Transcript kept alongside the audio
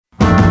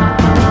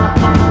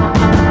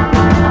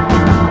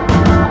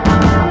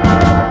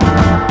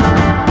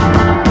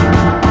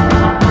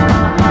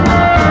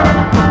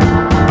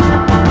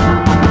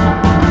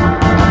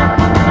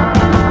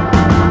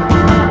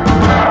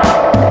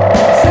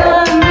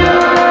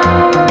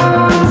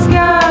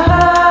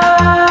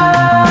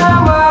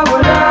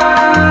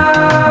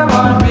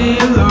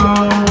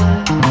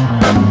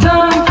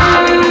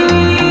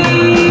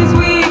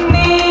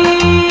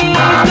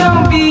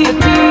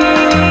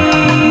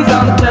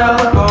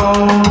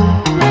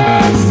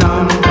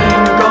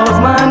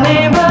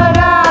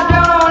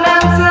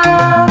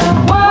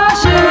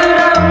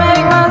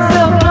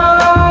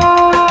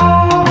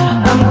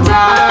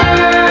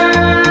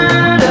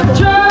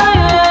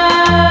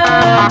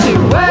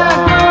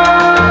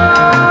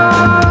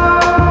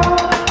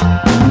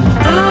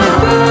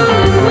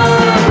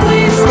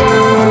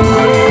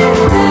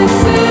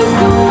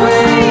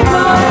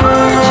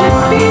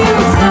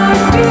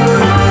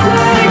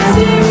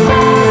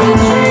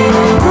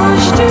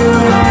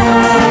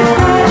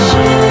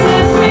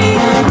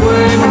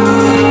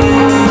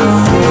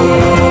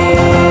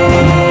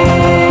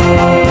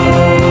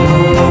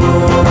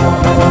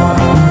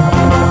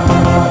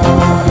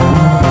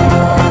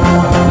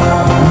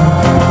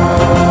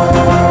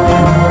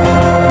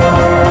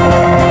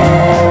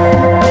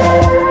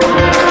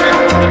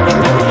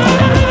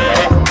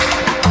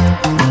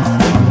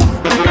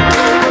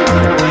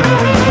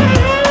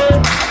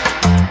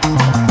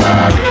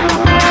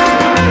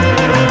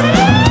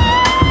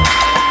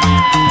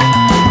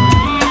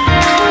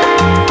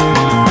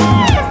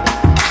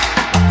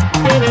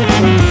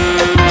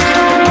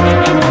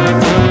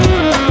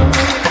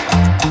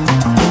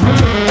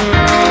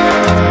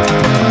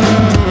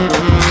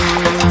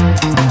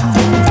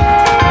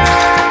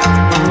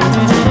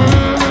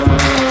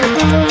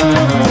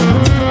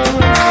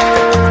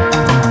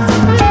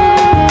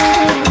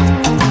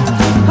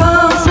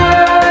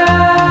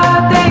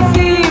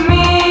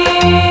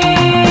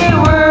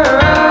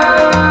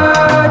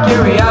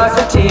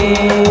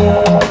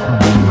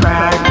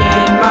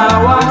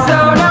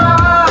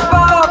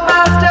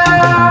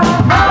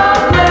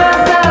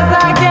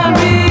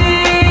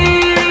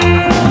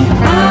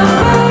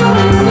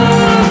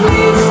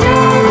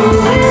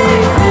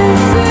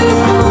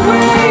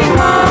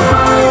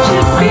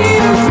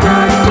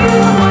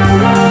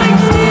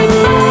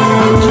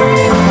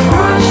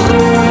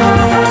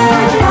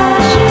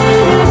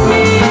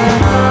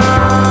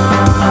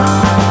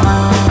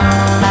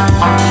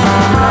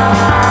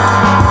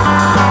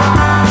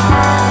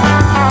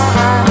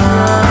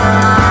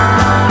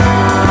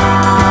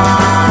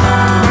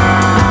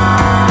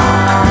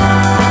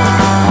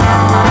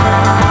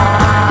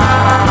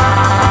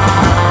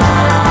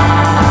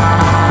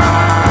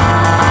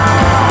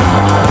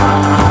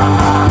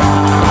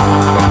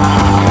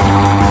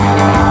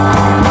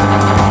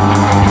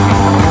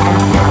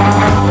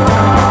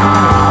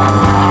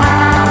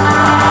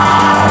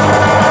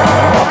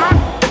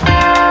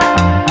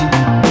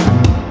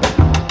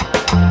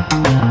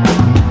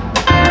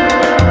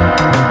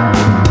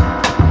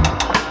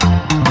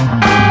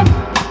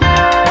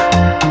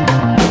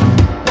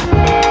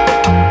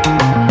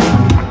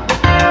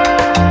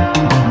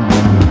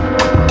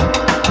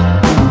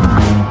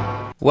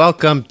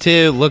Welcome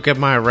to Look at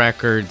My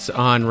Records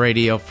on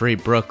Radio Free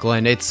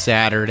Brooklyn. It's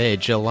Saturday,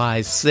 July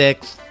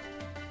 6th.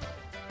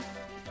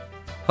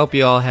 Hope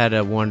you all had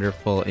a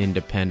wonderful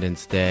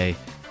Independence Day,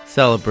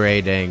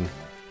 celebrating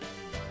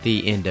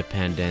the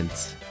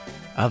independence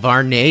of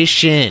our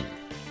nation.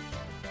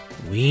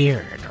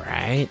 Weird,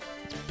 right?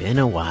 It's been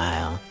a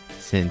while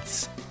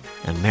since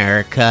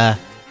America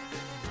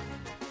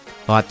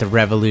fought the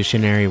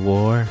Revolutionary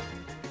War.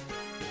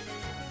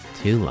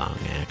 It's too long,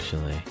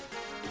 actually.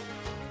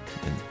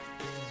 And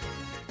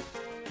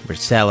we're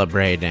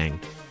celebrating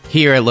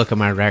here at Look at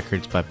My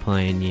Records by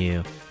playing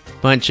you a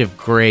bunch of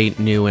great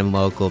new and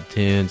local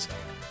tunes.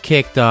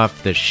 Kicked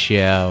off the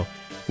show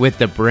with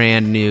the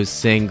brand new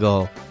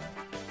single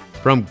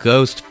from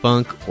Ghost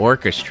Funk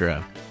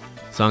Orchestra.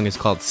 The song is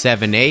called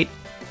 7/8,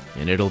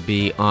 and it'll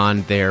be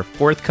on their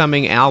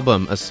forthcoming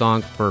album, A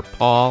Song for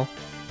Paul.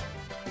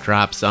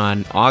 Drops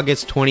on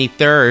August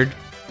 23rd.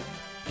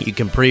 You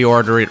can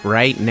pre-order it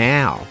right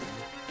now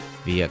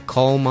via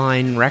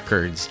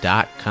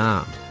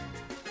coalminerecords.com.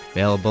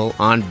 Available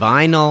on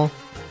vinyl,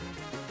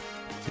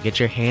 so get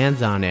your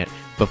hands on it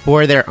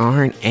before there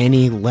aren't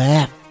any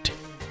left.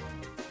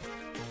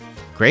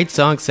 Great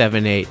song,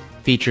 7/8.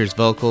 Features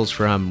vocals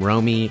from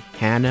Romy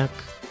Hannock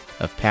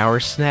of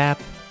Power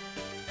Snap.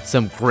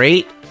 Some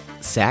great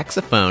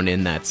saxophone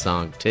in that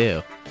song,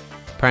 too.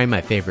 Probably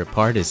my favorite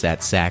part is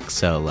that sax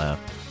solo.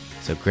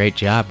 So great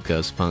job,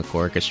 Ghost Funk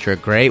Orchestra.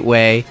 Great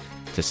way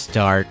to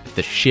start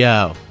the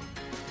show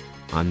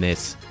on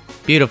this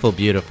beautiful,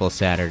 beautiful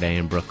Saturday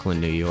in Brooklyn,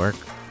 New York.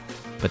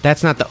 But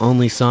that's not the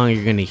only song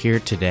you're going to hear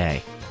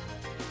today.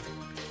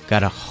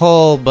 Got a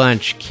whole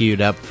bunch queued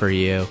up for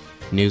you.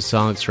 New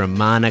songs from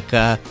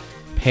Monica,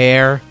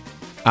 Pear,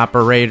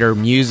 Operator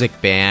Music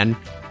Band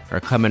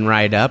are coming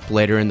right up.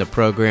 Later in the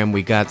program,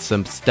 we got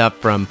some stuff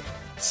from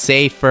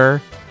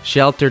Safer,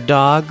 Shelter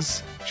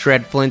Dogs,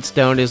 Shred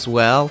Flintstone as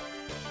well,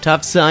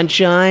 Tough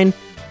Sunshine.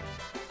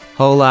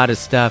 Whole lot of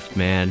stuff,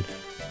 man.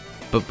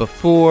 But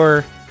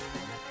before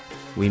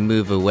we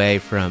move away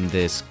from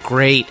this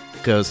great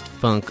Ghost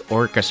Funk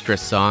Orchestra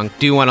song,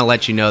 do want to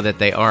let you know that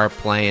they are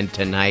playing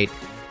tonight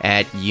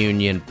at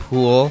Union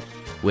Pool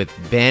with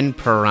Ben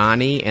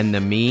Pirani and the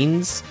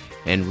Means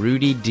and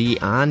Rudy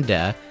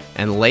D'Anda.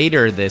 And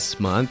later this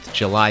month,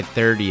 July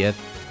 30th,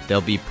 they'll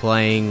be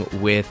playing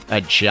with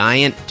A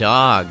Giant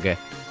Dog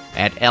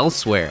at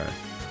Elsewhere.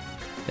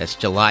 That's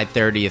July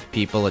 30th,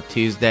 people, a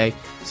Tuesday.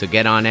 So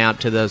get on out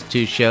to those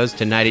two shows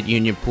tonight at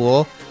Union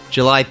Pool,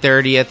 July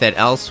 30th at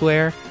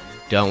Elsewhere.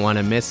 Don't want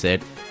to miss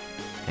it.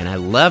 And I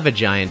love A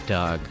Giant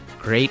Dog.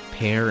 Great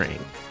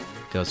pairing.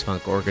 Ghost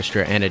Funk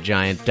Orchestra and A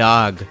Giant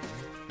Dog.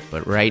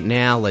 But right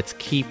now, let's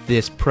keep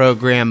this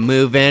program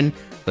moving.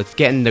 Let's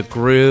get in the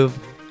groove.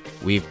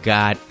 We've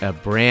got a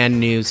brand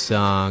new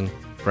song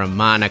from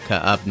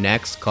Monica up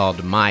next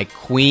called My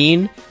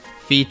Queen.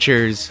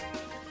 Features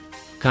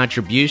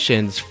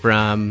contributions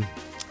from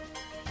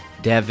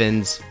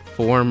Devin's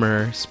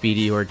former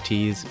Speedy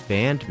Ortiz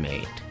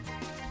bandmate,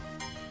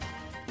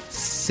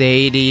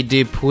 Sadie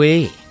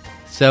Dupuis.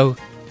 So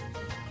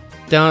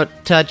don't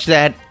touch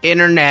that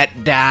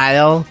internet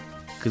dial,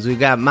 because we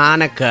got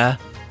Monica,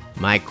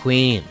 My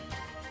Queen,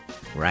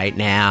 right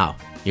now.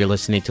 You're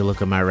listening to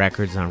Look at My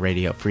Records on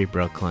Radio Free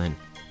Brooklyn.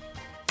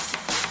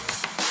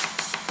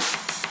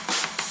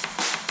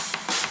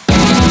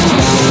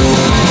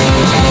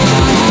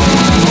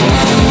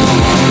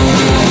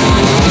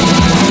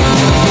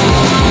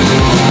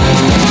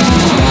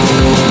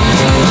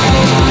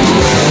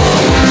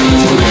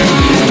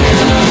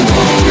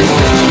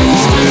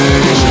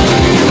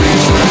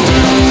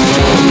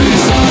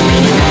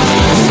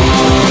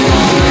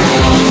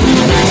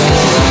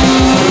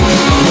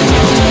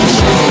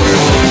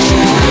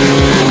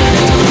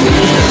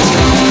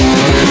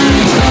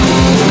 Show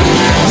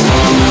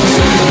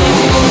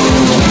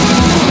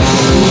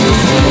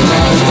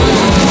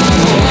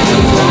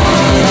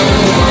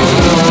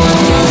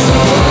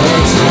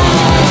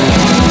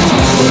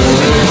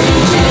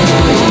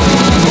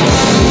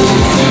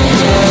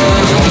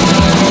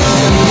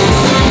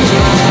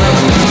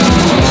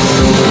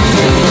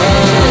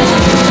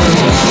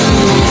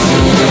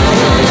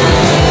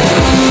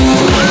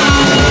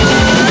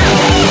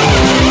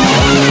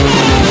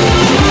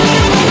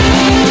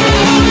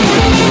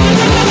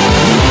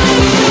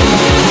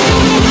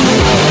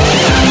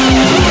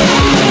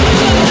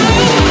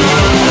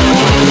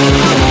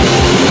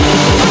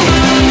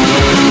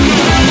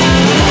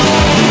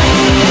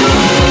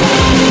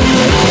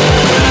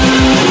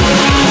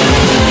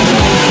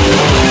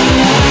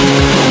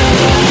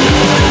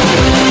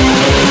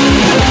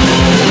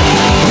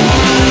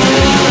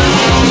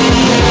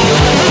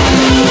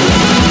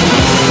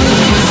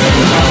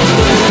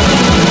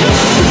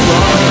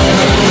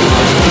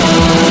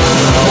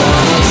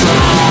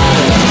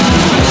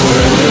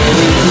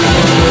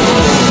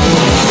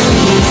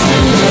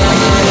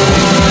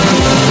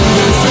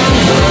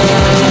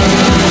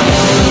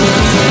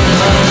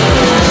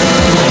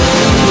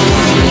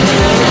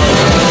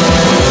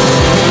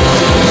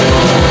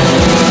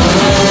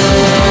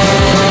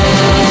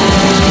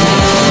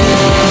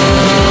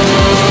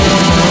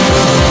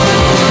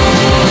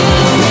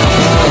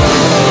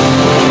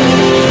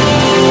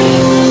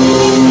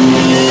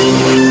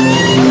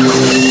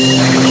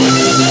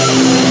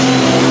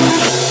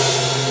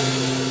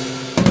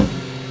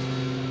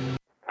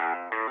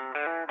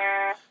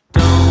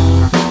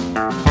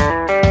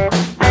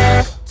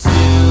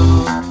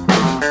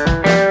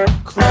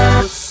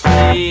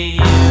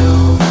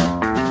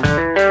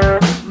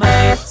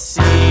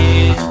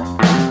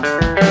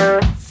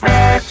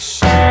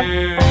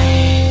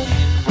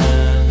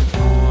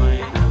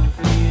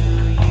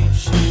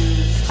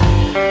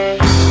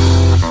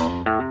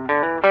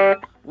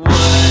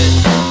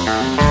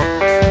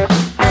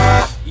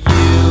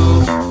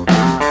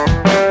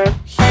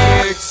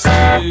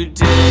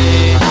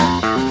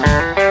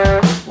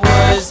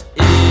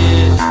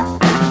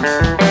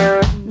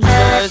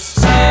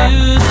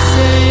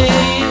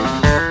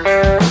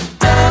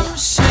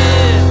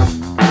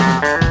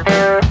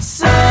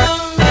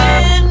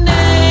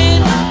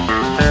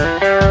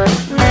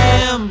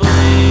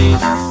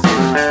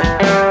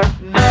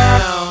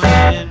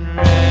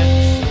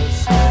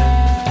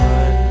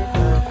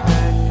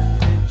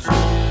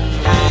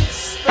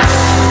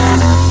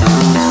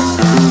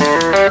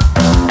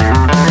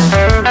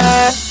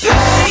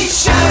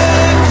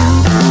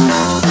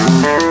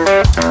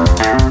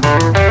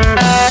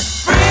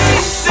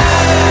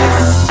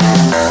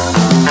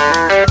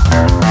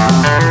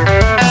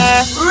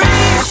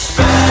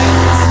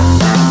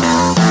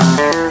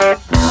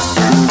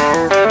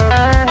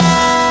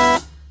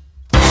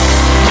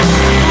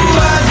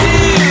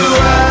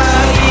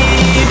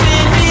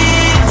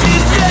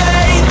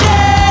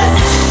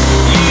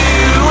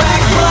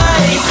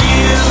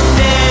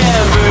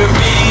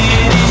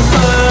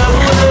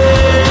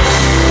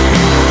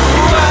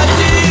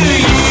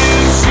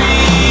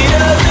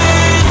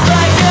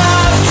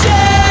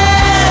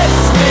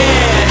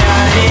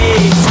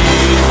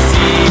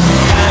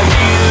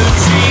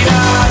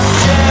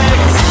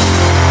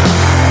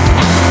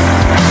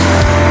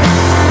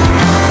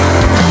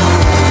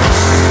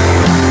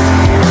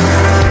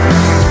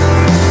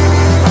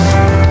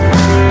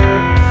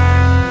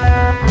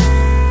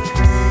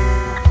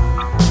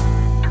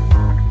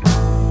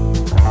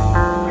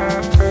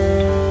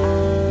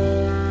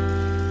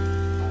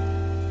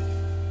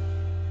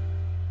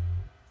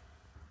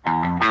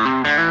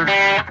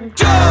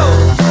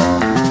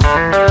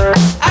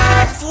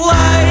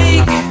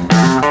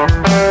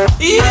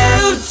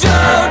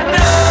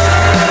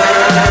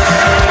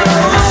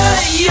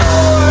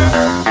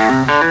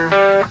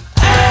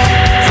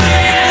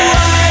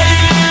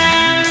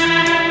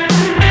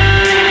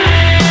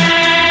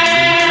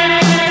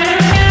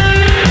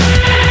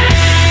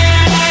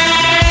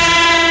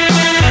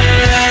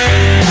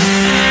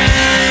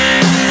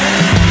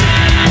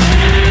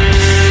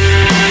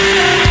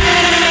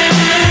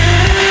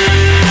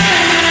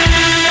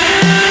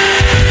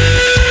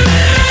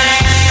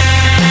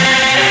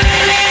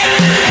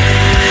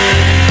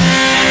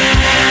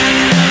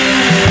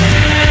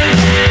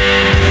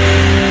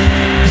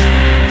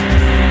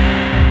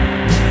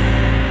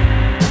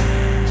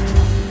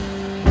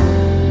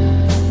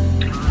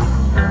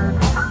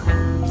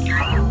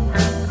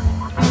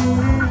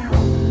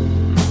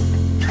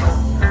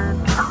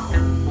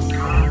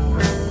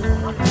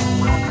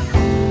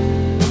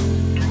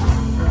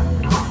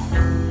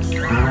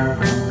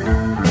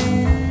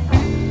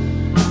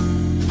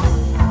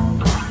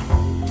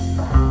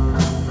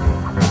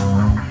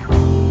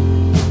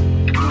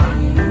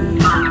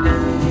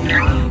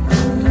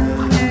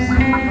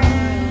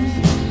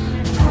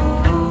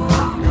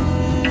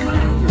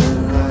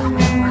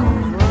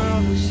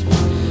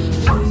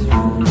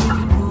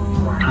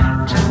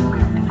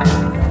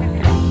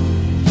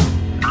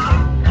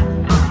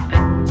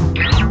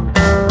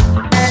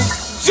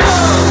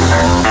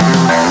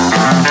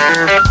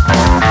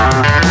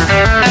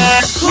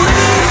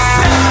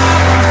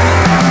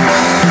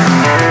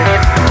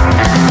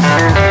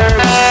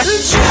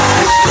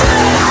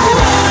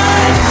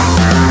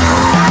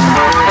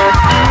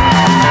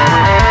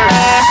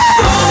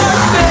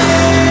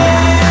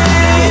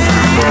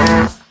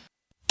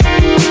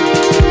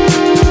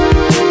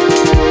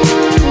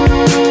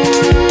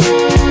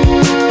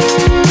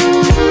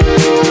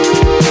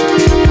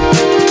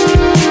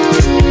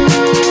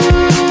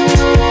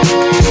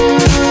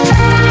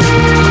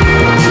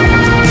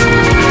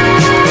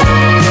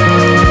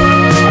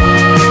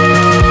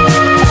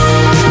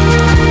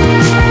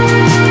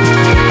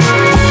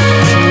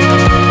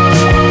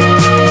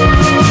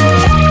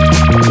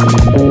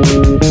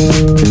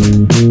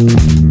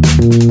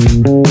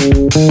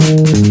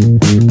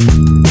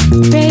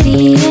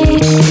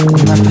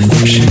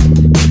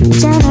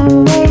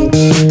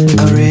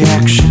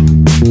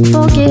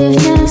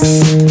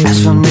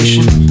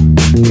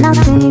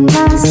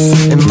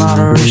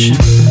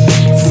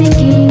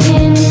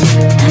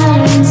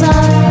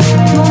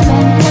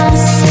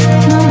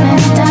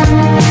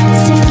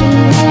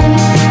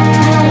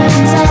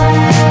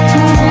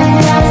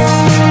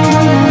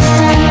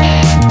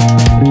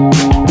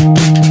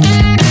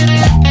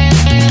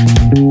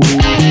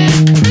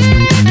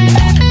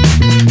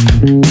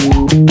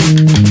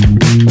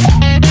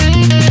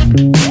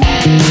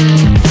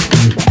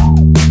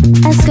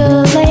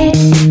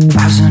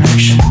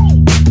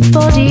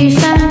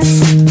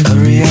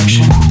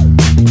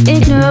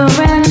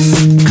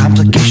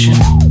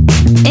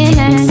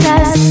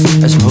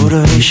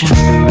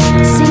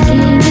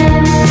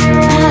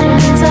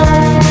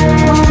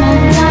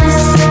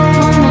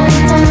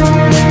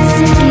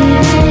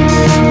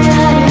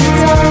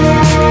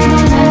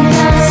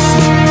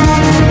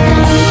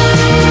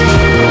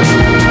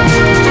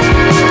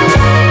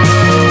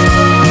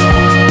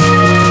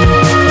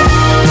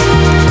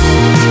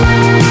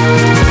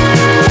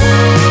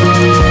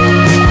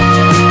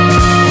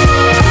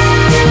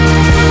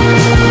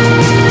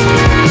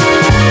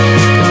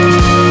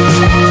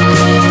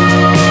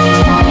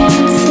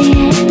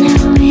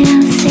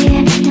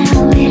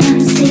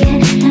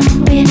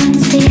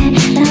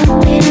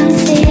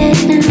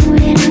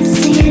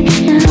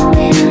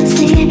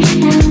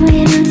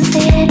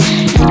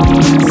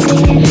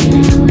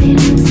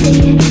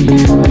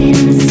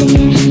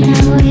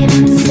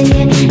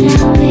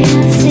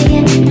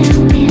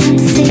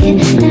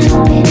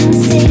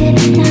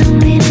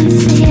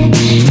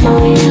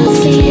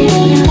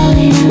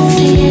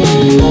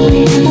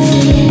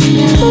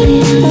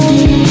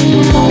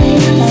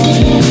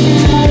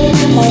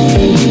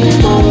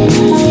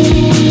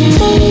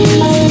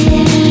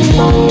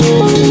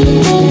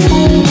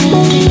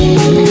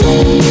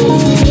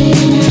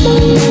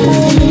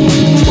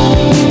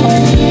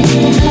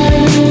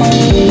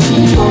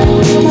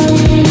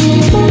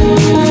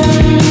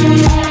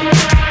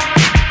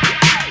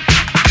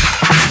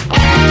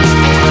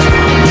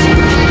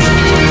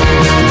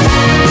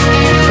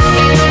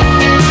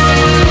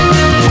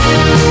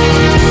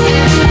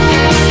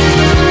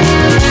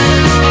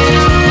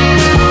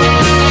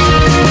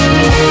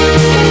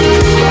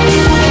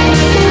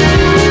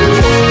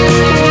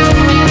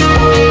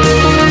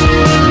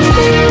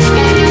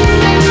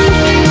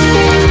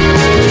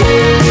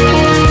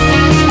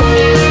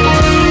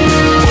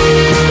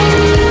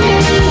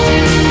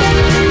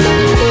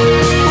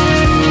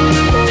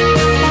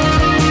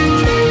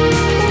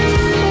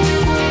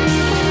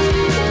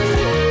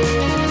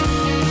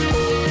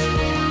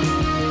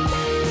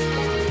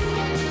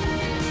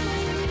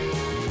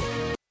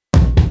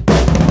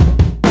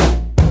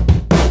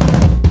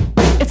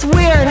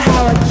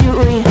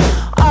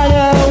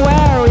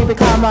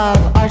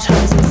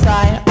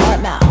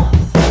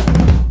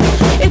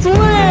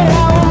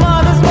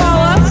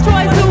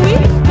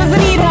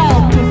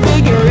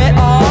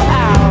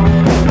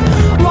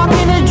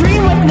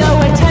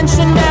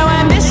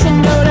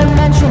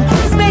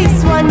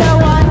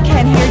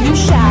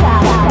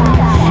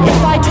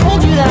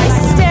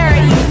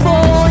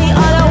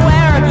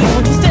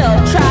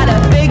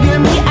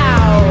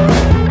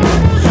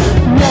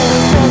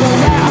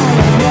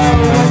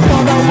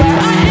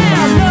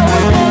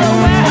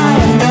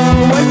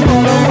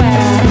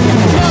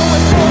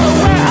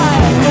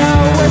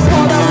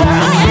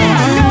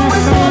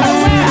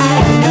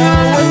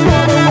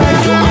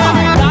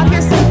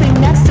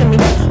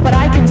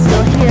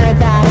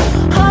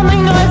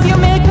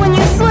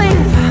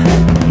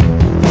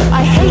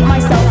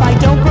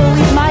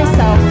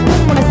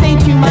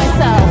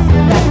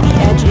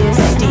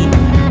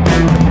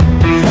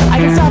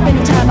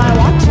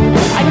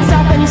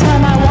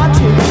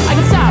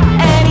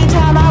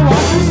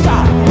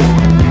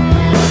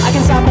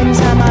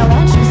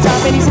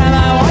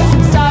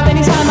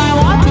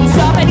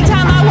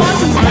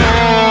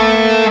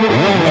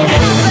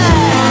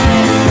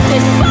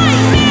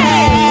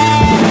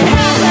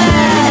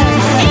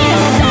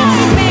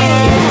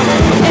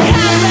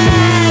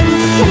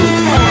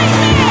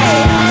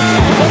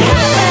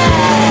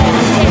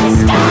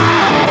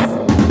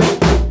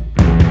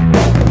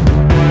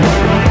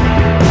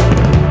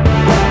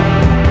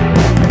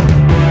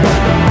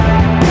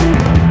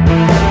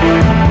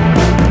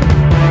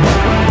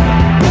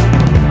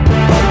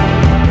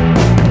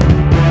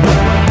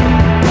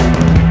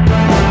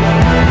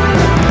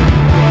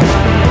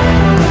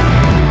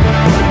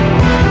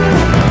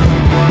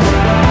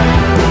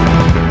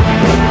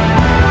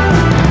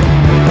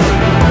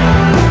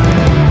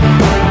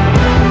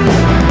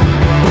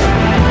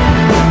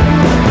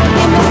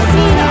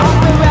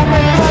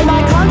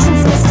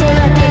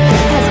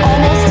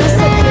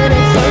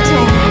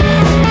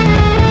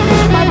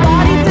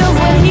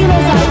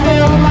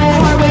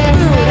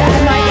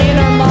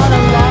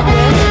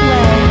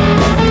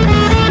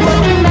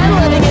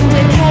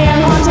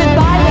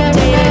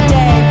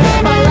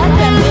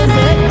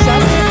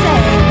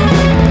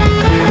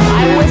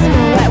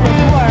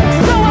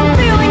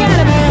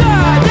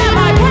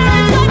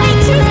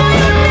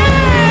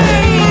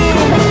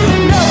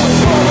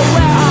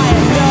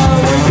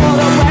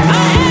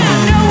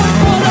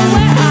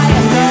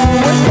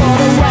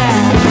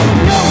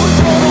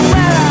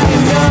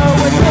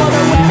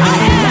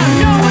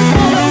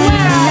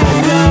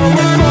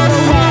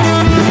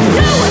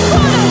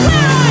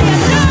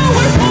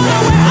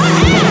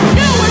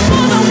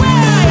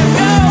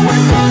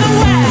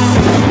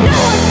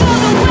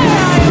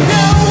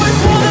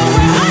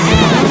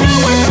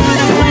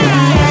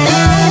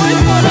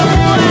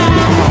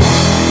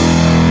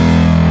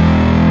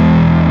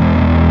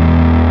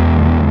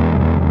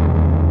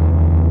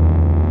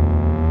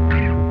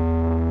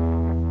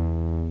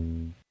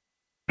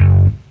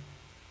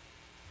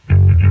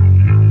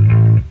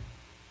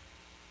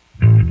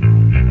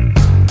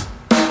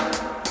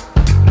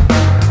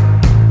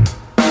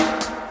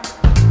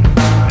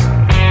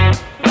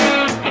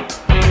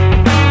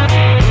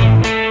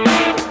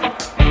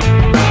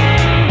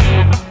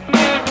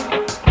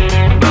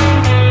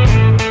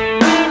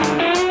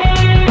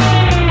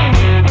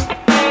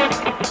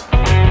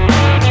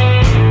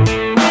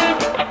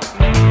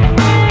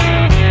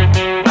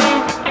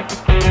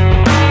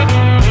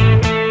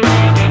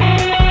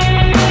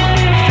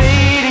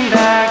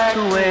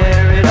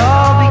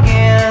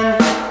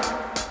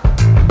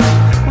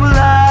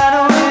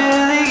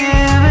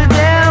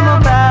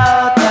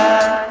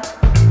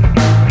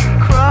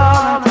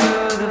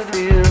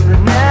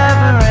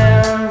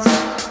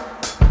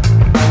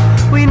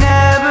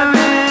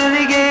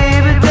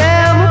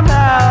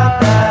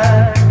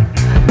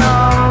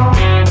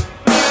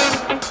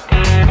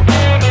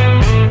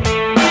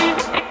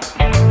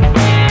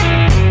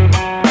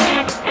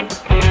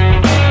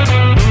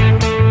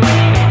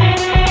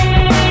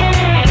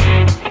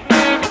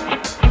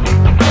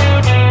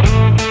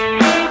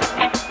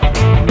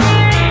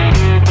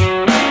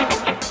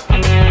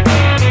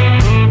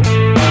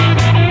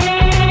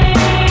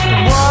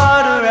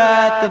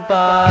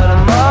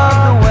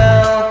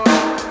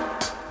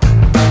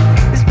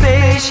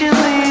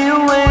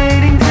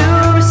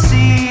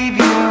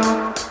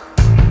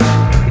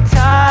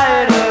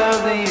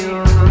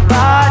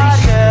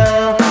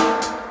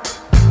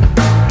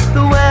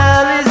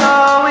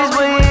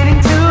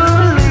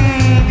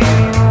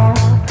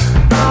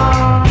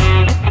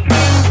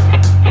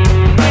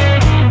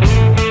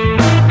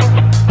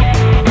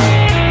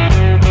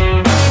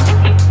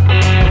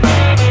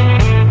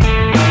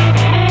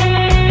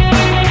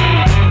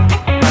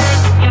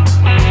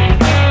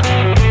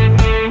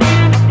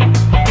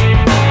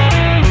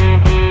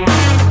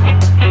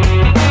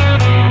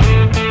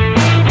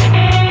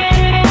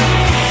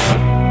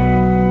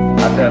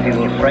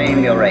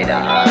aim your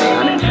radar on the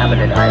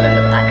uninhabited island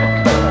of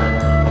Akator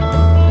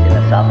in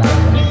the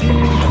southwest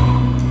Pacific.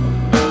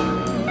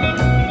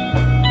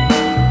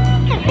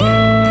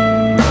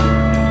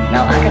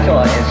 Now,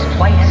 Akator is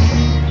twice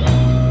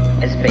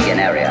as big an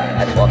area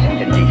as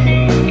Washington, D.C.,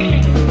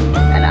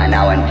 and I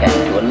now intend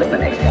to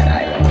eliminate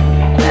that island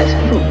as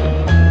proof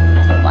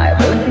of my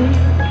ability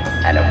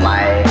and of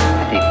my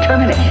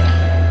determination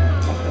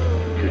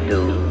to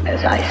do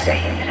as I say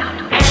that I'll do.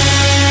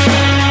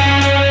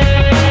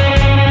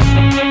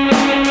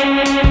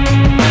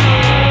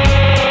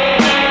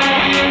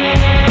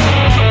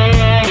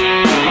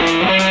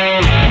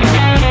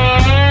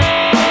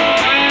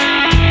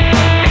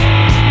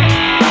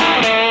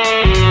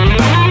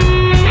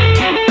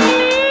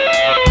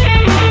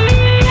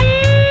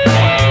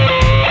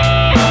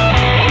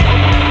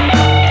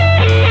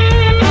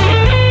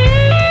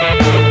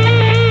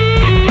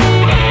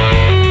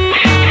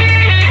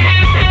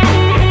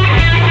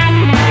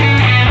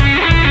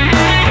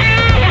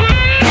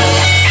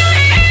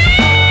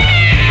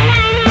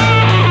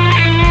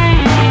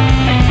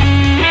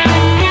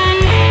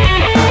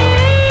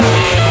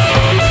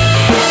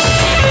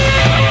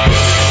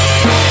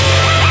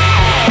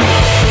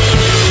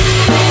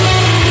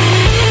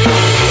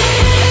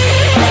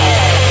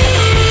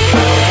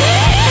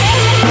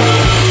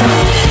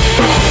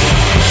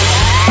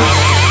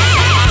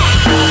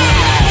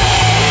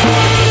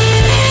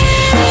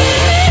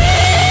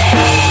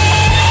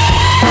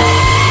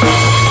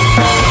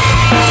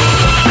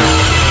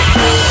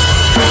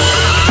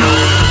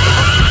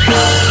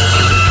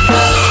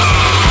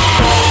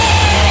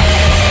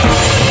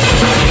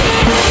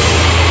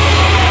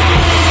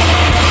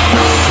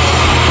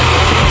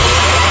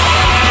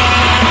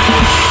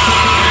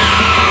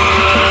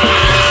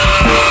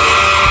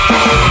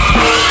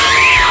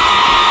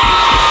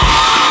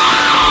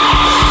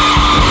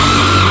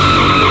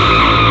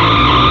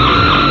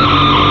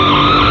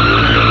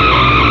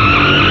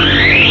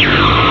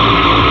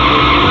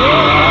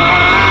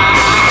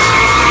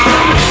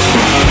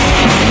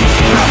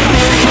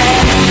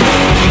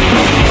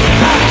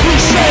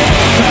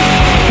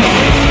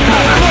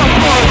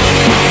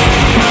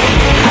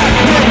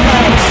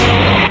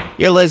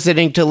 You're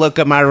listening to Look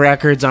at My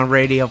Records on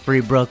Radio Free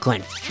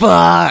Brooklyn.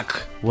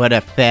 Fuck! What a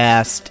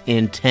fast,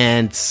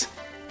 intense,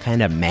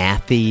 kind of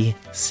mathy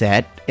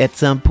set at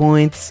some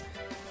points.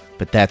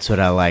 But that's what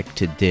I like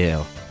to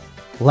do.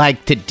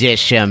 Like to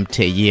dish them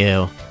to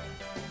you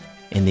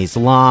in these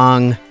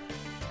long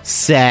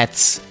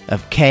sets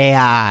of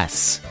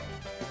chaos.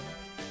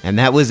 And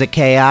that was a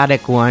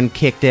chaotic one.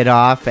 Kicked it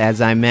off,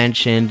 as I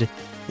mentioned,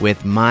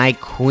 with My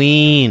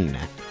Queen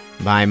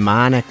by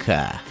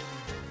Monica.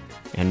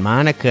 And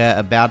Monica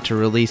about to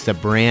release a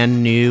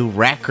brand new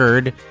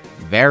record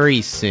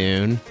very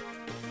soon.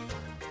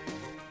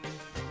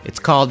 It's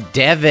called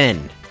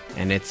Devon,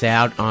 and it's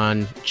out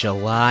on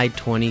July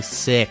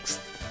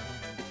 26th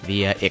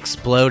via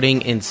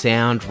Exploding in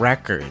Sound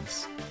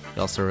Records. It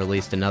also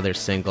released another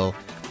single,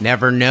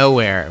 Never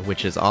Nowhere,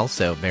 which is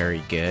also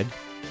very good.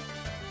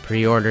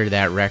 Pre-order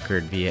that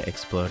record via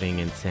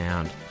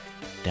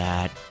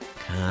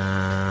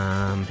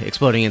explodinginsound.com.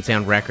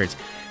 explodinginsoundrecords.com.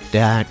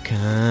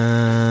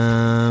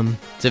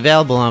 It's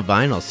available on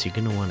vinyl, so you're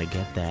going to want to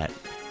get that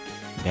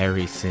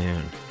very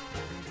soon.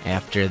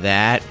 After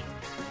that,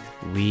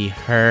 we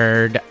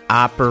heard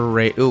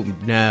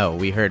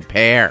we heard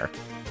Pear.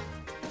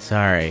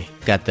 Sorry,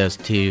 got those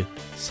two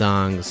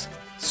songs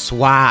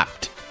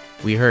swapped.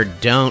 We heard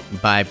Don't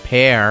by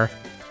Pear.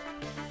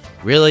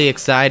 Really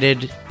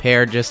excited.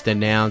 Pear just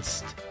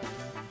announced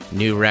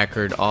new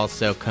record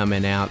also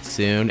coming out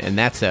soon, and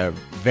that's a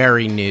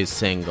very new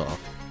single.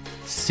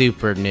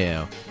 Super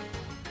new.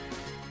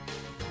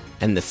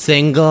 And the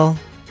single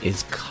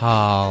is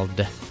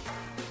called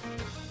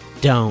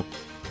Don't.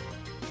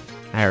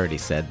 I already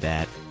said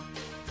that.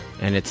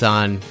 And it's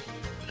on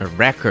a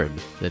record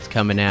that's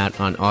coming out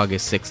on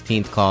August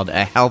 16th called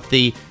A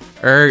Healthy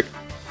Earth.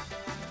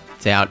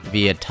 It's out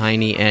via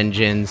Tiny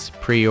Engines.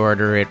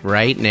 Pre-order it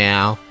right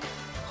now.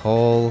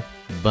 Whole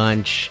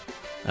bunch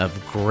of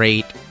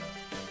great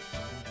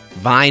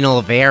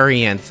vinyl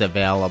variants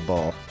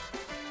available.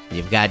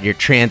 You've got your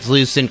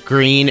translucent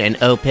green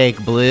and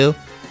opaque blue,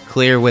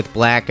 clear with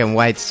black and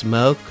white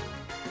smoke,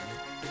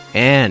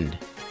 and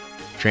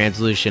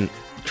translucent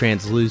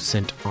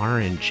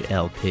orange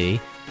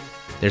LP.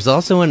 There's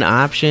also an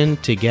option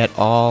to get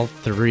all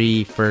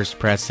three first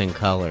pressing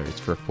colors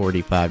for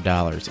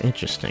 $45.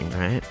 Interesting,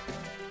 right?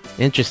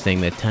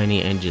 Interesting that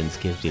Tiny Engines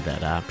gives you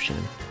that option,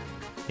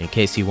 in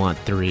case you want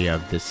three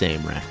of the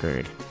same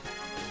record.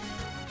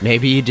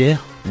 Maybe you do.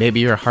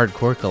 Maybe you're a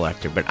hardcore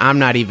collector, but I'm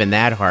not even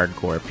that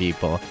hardcore,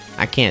 people.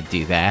 I can't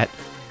do that.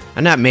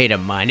 I'm not made of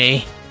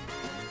money.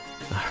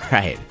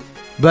 Alright.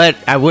 But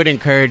I would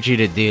encourage you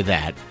to do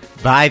that.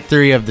 Buy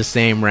three of the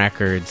same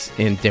records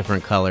in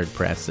different colored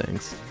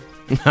pressings.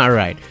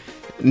 Alright.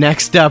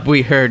 Next up,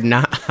 we heard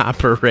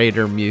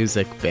Operator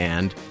Music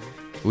Band.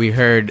 We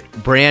heard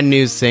brand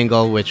new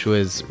single, which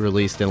was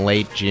released in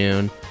late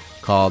June,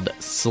 called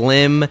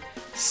Slim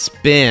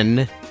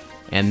Spin.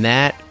 And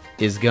that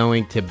is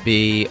going to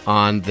be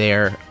on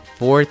their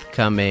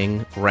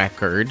forthcoming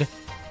record.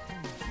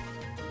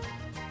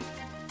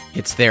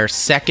 It's their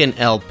second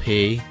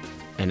LP,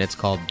 and it's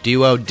called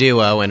Duo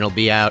Duo, and it'll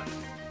be out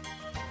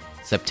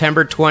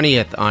September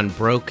 20th on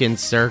Broken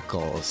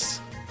Circles.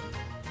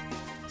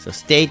 So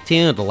stay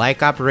tuned to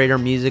Like Operator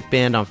Music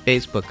Band on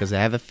Facebook, because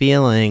I have a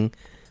feeling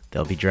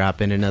they'll be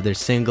dropping another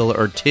single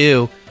or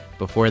two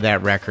before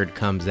that record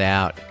comes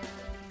out.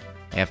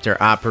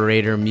 After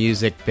Operator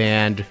Music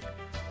Band,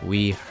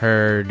 we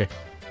heard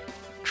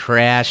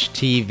Trash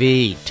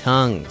TV,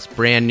 Tongues,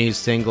 brand new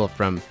single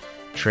from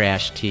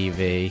Trash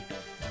TV.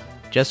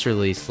 Just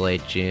released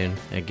late June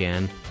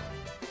again.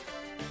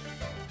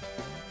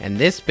 And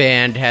this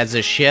band has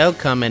a show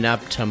coming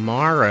up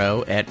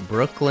tomorrow at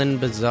Brooklyn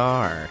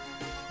Bazaar.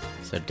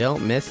 So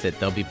don't miss it.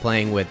 They'll be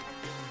playing with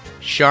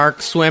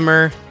Shark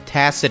Swimmer,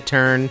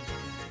 Taciturn,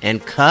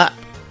 and Cup.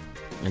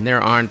 And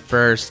they're on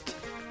first.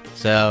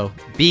 So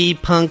be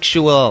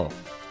punctual.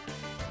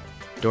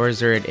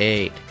 Doors are at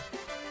 8.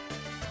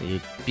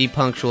 Be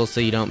punctual so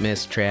you don't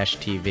miss Trash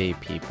TV,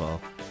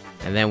 people.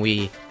 And then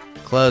we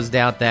closed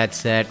out that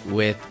set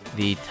with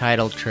the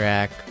title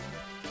track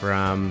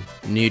from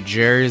New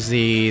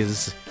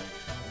Jersey's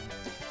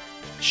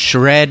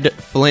Shred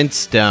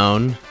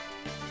Flintstone.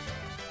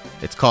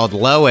 It's called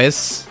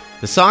Lois.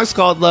 The song's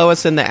called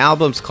Lois and the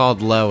album's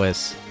called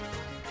Lois.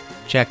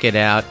 Check it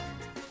out.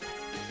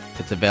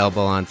 It's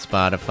available on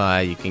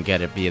Spotify. You can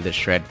get it via the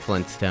Shred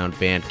Flintstone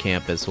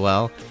Bandcamp as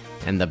well.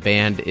 And the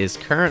band is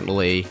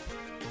currently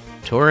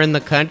touring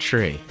the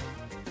country.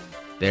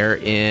 They're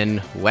in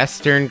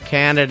Western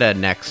Canada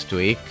next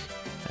week,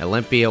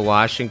 Olympia,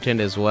 Washington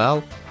as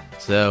well.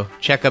 So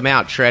check them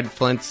out, Shred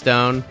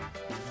Flintstone,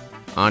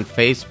 on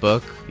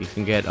Facebook. You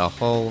can get a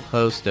whole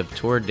host of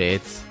tour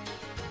dates.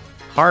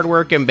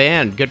 Hard-working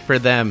band, good for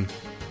them.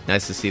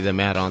 Nice to see them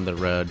out on the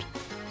road,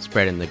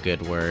 spreading the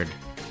good word.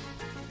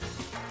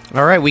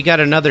 All right, we got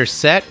another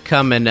set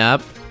coming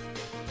up.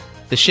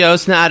 The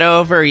show's not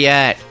over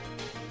yet.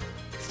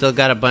 Still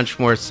got a bunch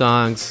more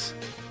songs.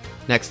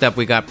 Next up,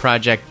 we got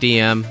Project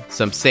DM,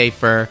 some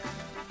Safer,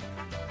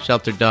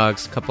 Shelter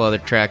Dogs, a couple other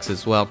tracks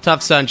as well.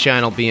 Tough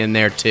Sunshine will be in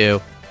there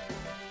too.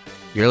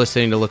 You're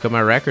listening to Look at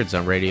My Records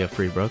on Radio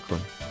Free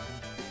Brooklyn.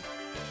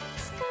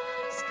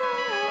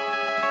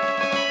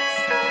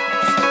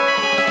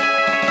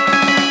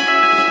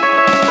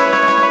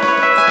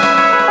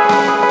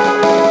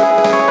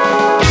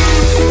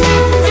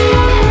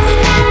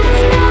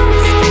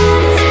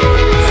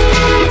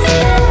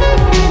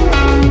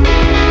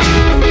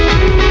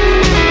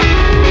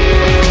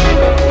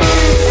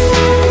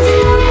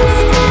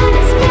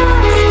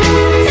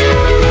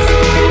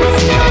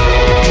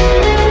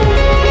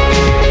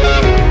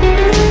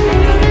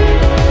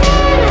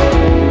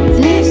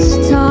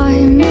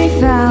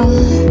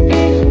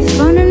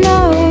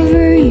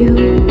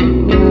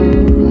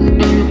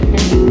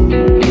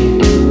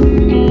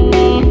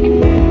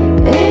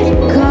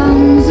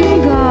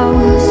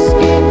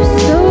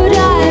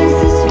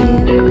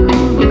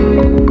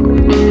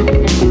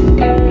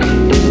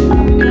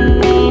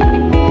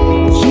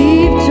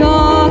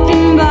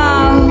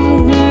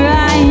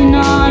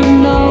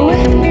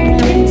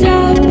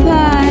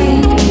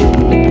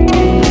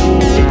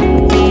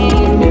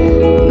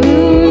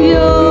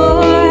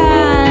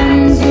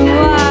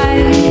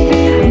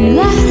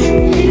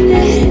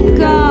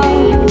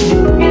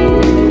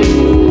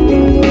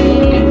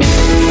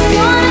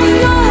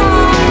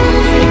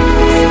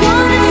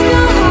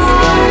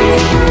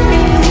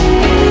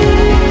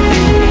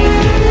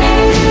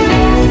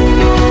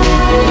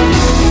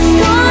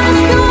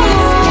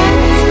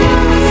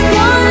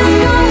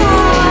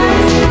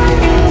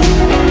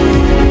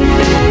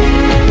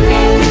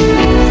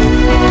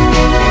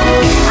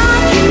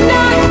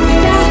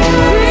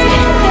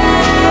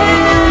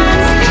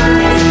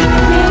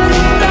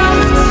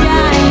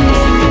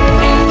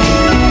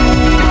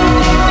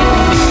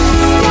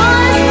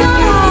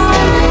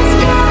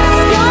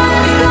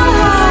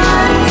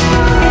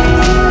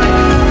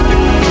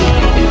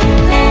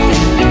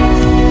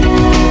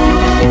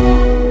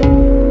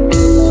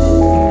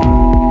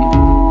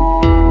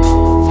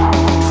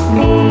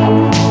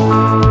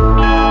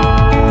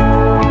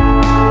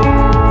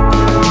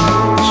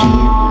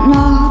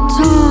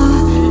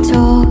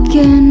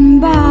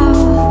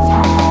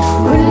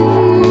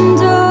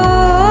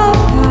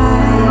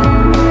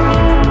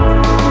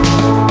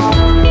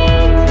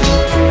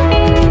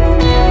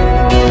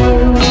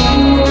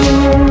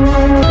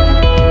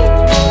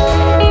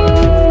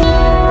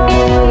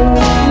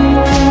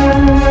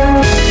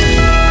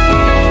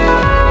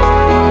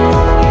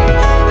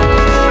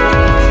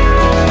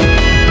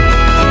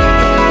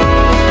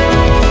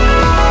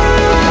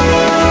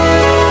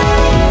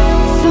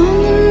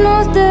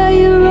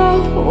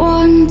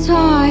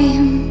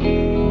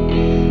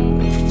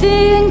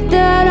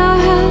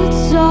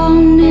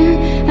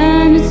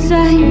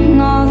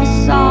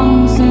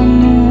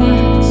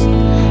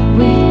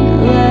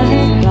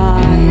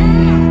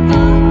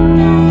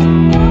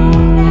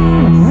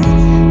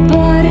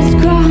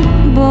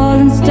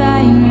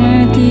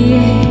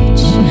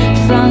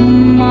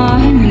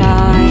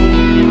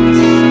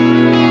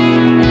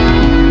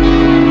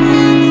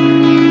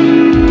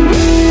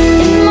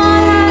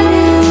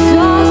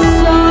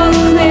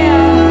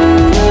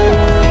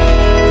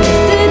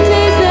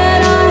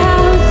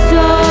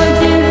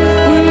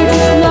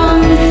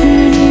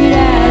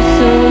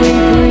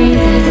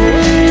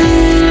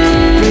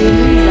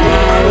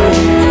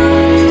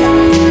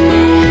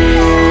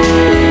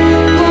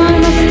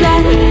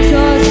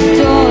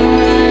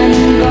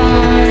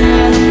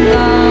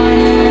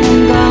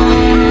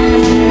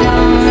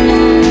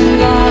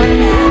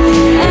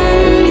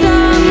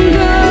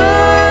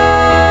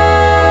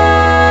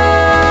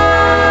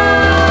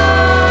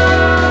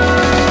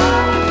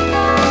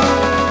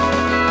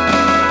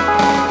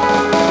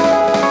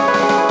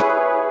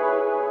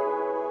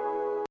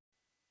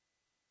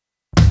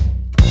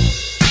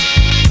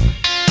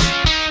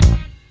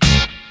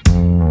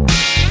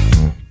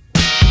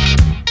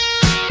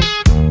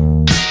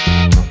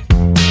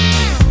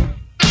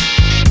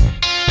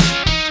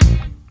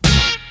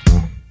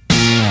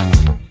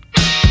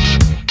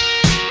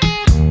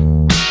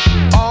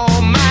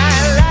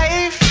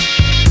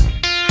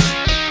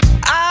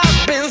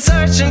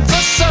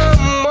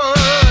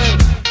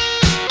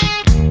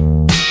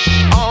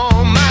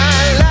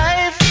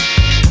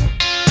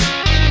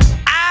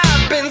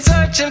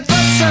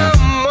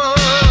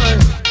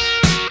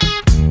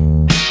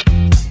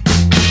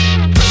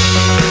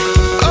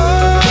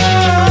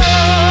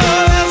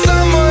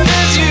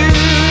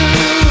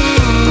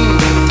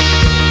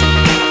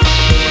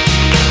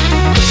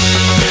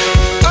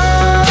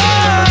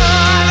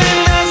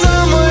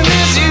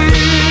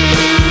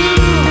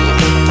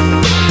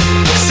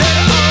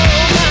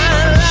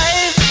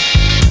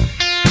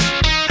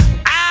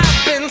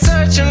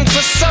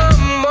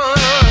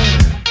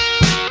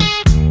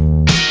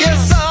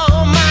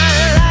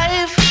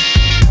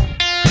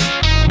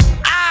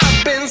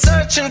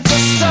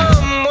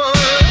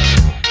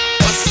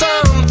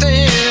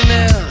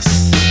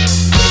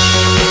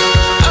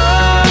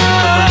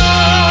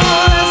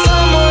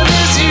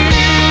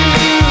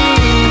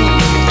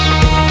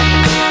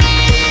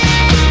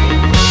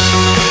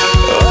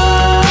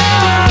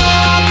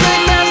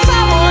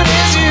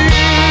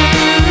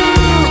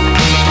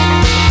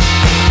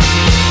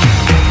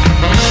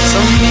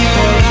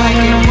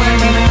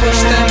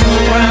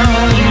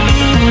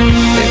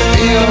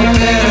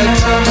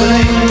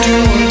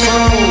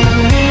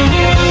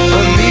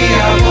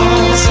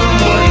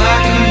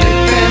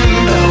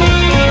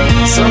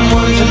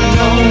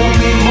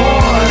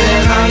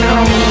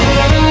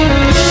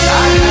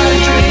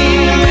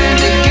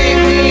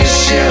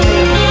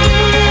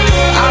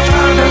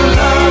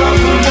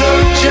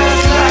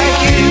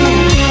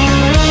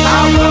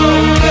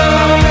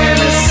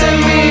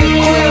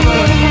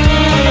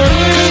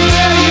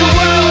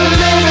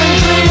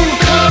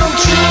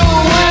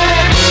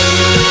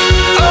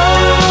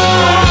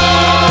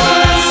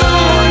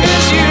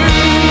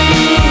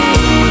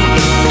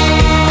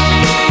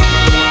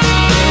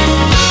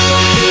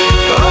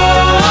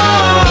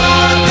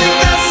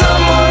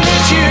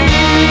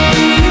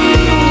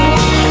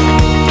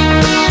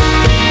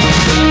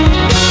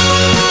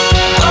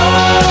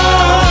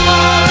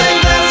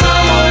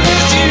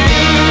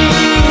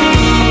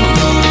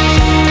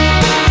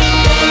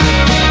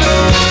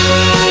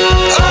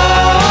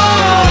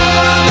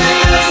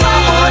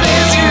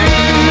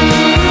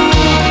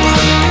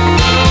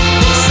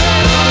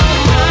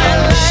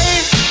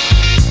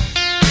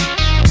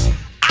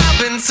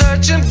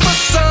 searching for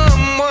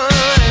someone.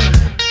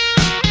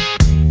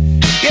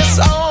 Yes,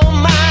 all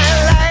my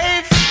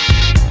life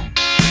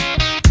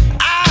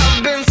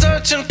I've been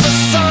searching for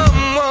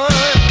someone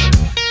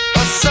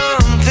or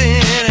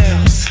something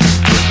else.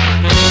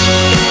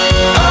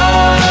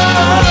 Oh,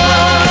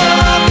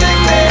 I think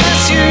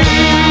that's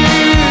you.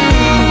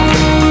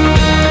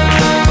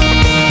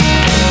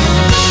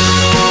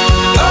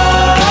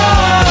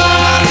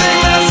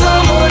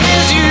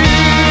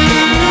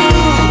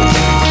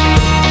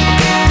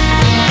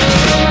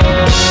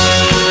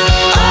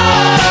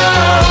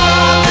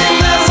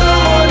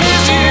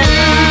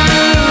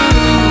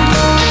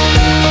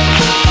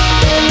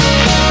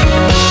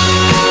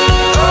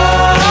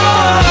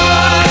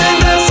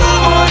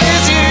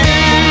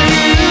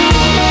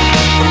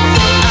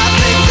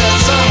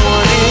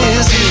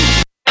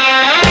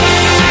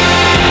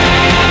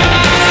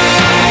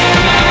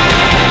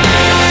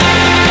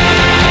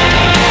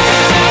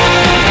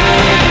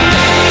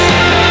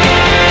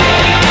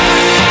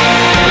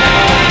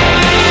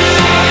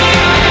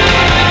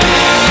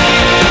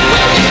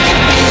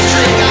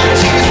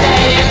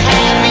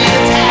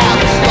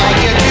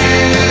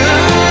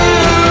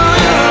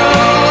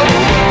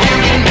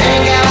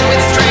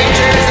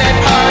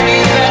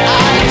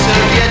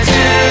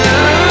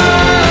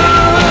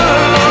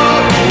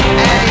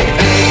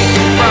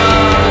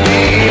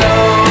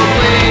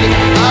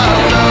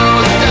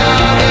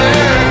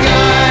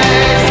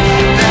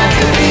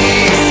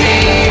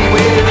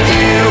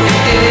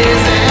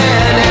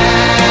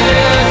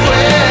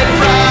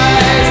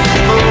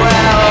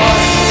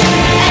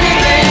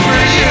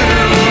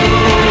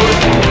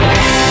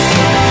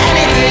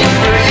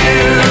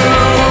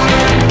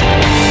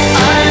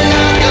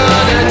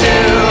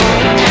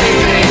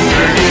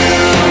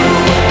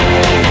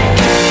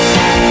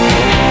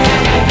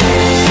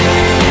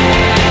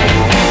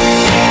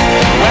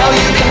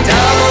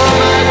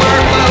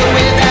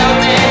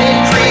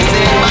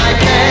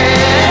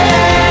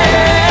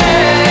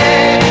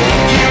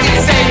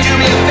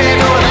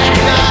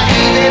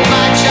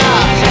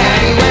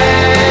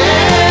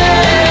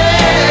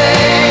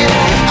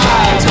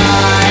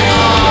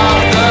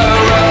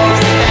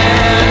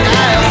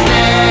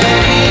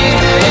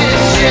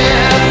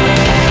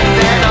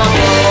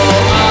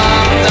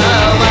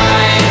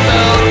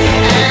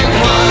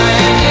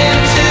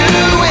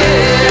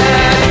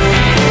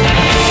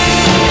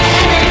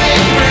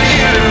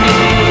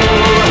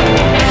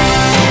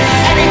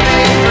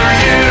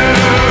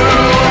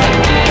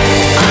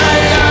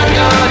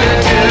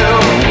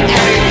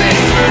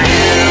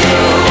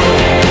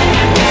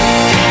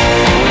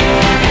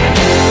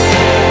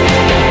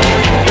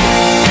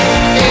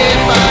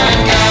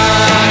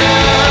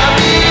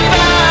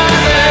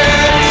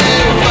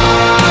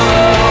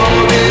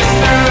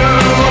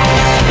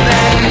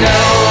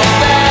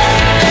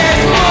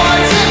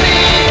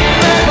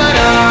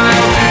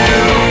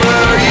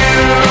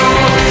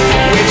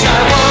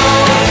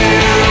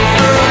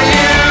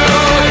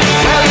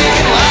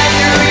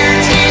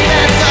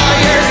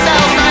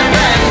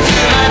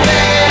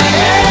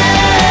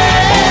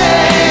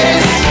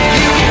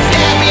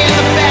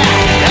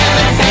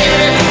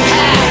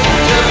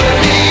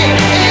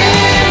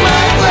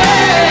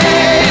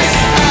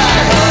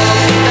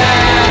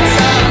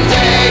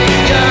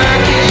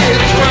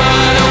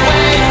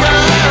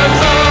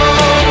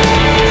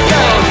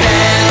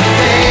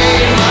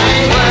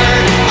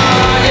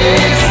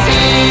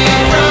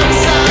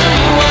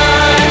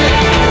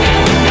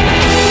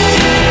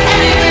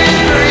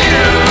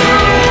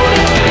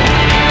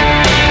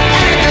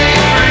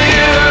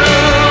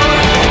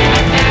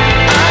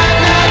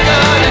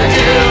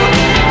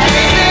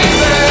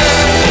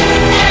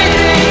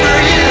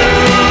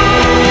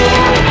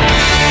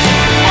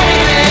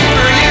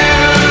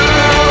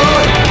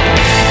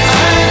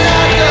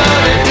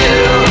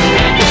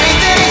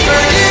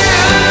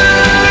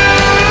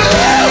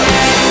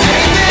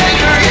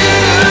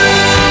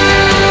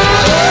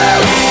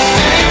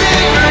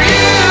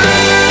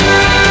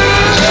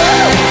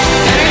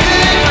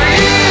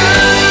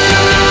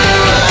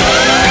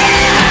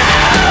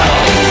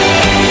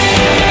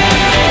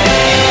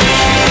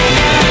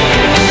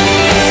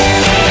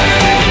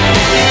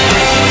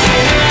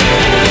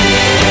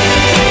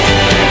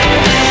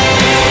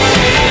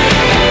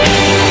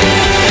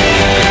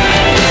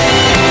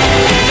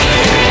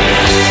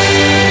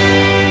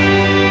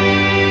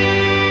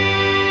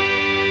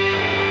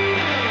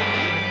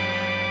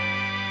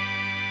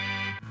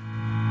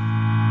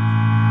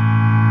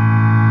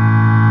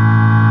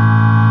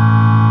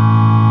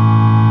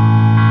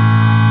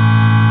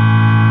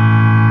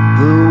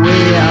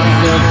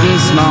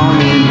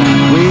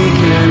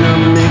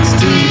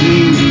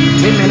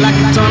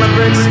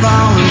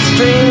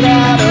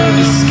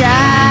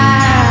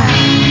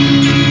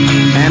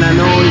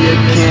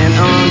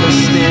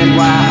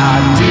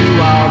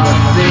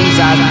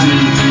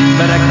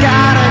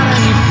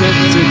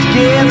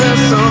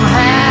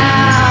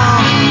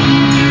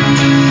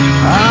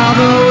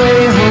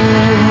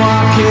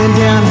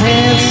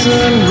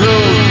 Hudson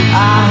Road.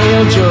 I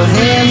held your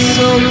hand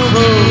so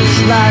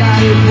close. like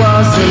it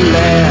was the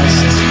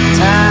last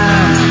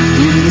time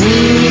we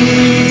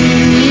meet.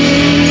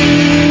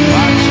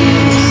 Watching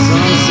the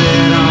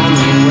sunset on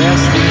the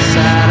western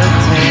side of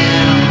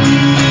town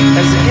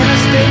as the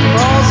interstate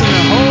rolls and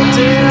the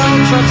hotel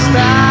truck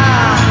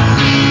stop.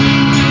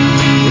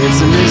 It's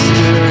a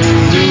mystery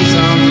whose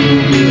arms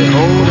will be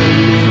holding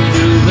me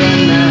through the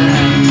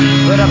night,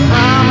 but I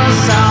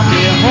promise I'll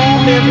be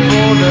home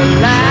before the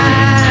light.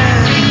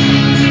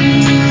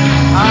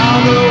 All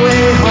the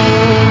way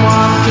home,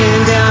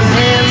 walking down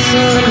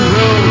Hanson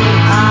Road,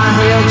 I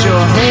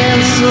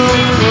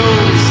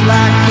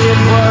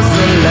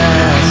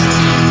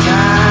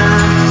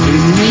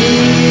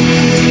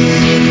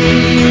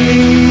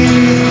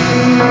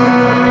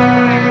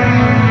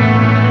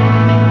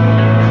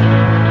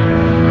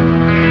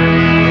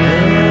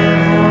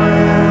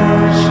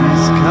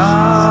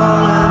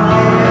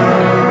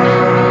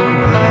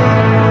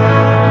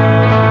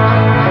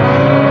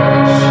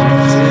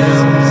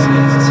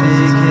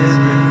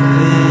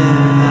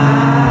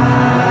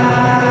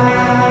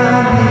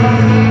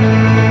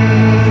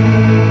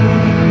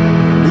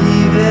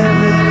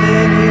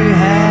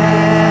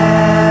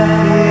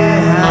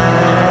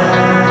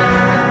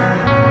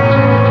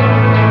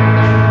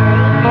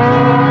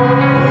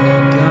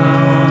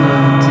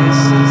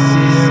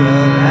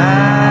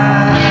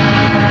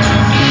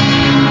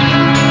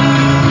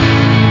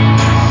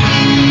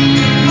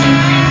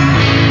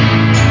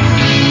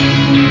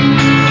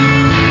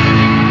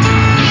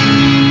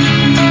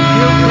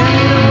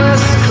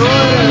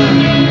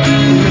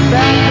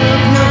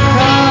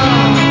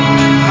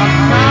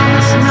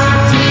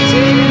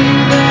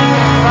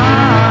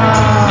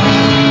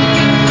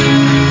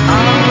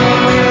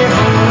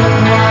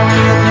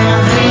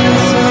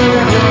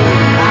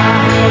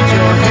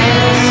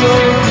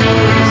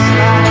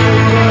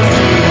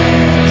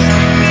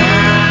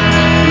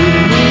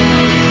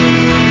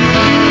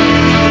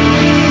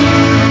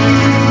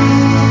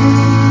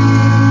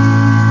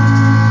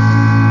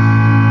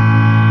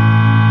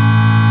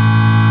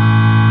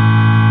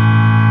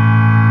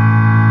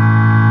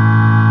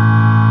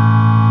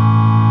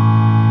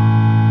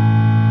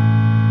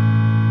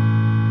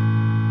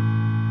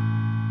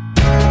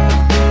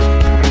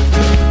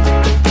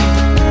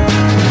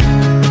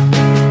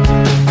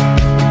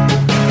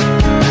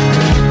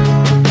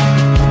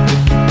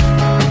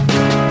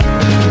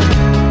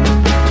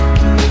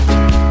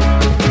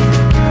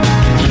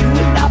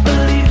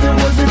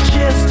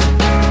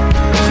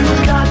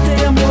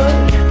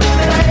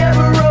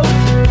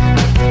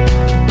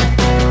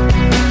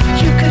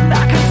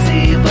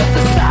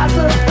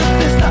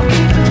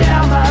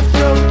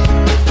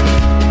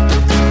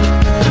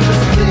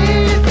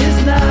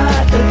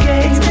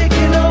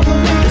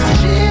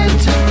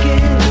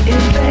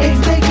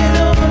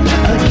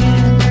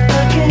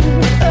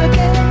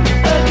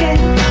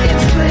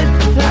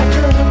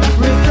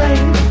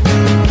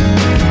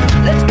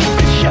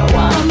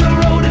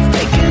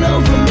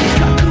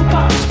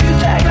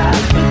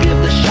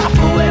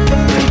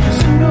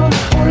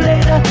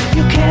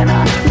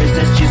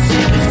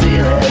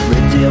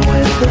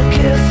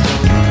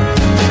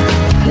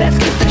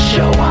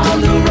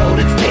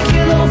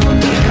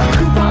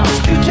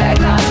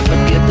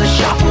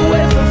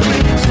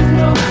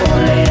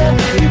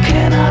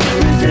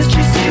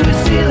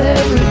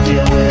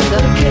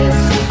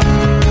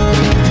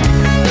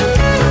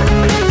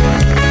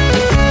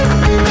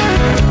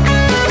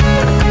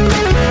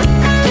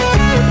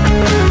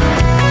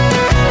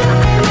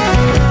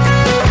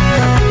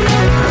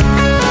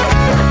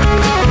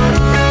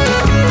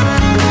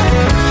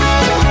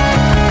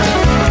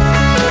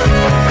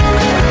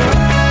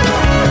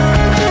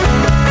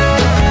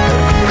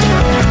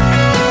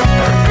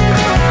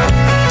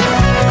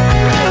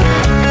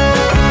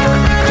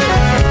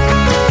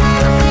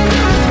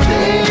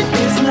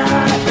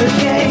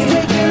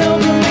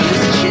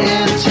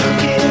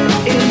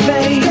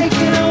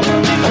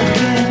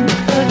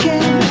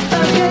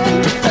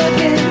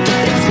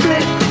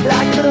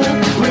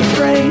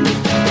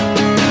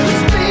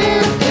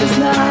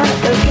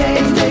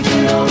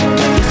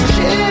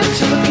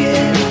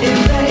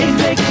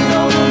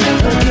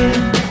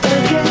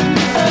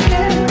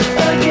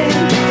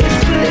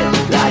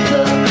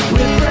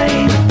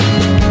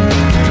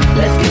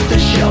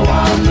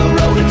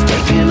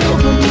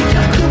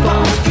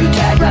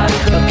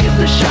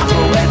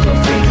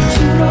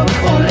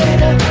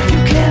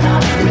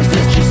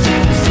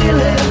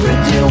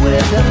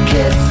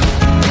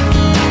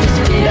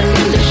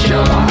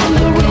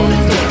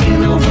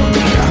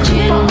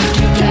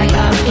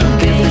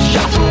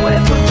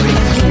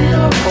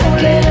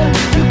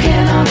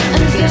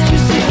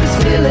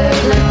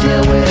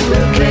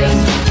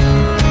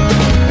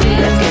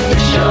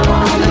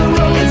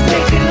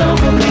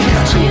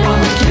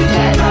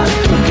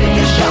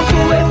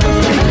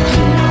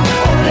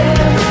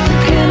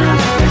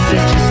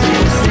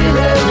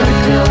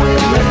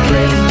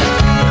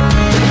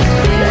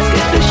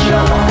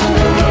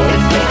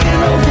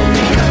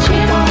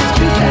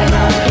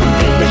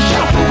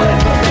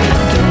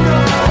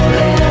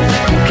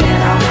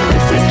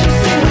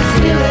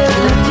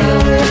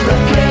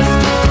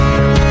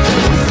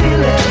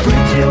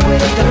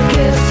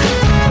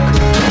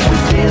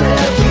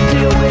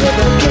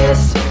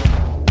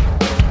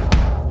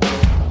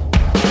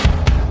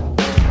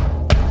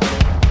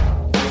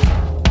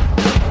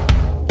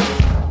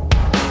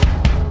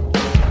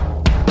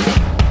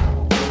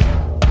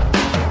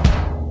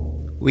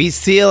We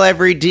seal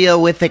every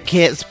deal with a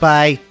kiss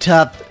by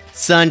Tough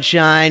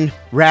Sunshine,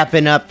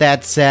 wrapping up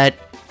that set.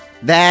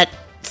 That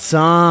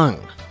song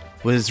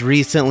was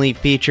recently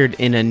featured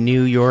in a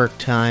New York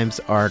Times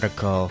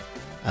article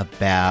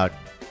about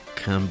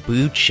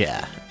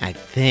kombucha, I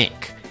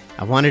think.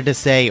 I wanted to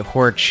say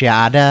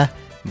horchata,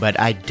 but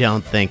I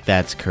don't think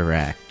that's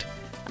correct.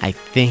 I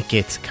think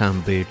it's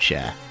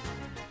kombucha.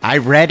 I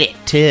read it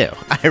too.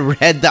 I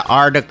read the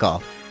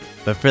article,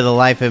 but for the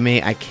life of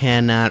me, I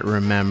cannot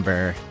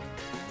remember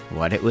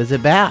what it was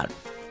about.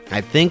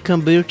 I think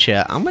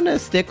kombucha. I'm going to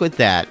stick with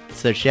that.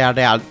 So shout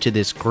out to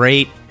this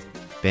great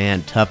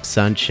band, Tough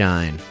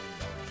Sunshine,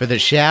 for the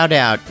shout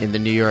out in the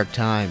New York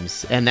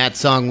Times. And that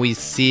song, We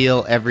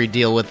Seal Every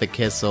Deal with a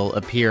Kiss, will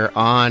appear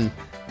on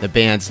the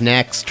band's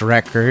next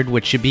record,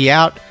 which should be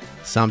out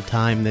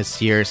sometime this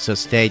year, so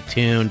stay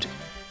tuned.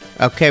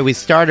 Okay, we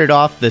started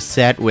off the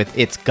set with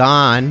It's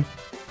Gone,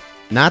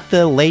 not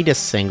the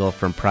latest single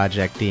from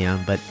Project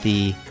Dion, but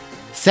the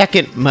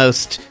second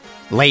most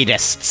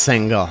latest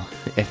single,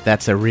 if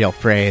that's a real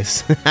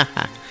phrase.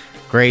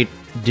 Great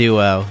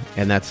duo,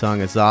 and that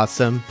song is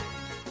awesome.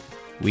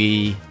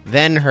 We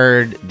then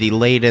heard the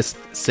latest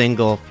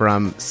single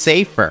from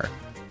Safer,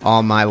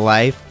 All My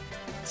Life.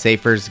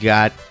 Safer's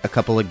got a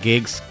couple of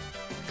gigs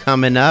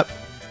coming up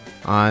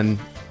on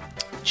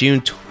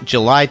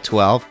July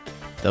 12th.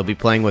 They'll be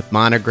playing with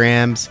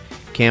Monograms,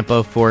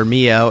 Campo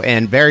Formio,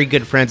 and very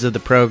good friends of the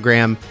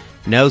program,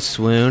 No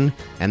Swoon,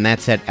 and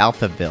that's at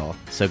Alphaville,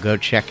 so go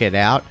check it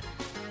out.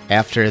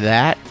 After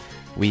that,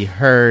 we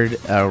heard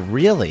a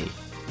really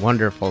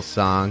wonderful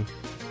song,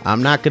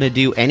 I'm Not Gonna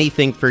Do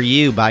Anything For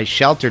You by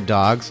Shelter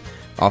Dogs,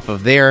 off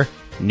of their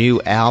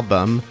new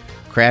album,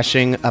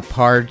 Crashing a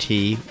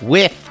Party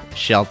with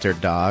Shelter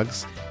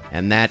Dogs,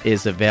 and that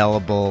is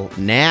available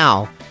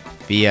now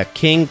via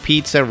King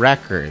Pizza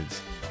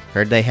Records.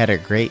 Heard they had a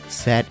great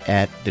set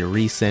at the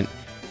recent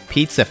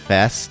Pizza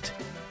Fest,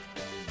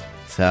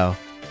 so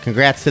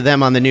congrats to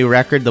them on the new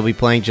record. They'll be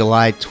playing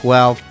July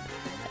 12th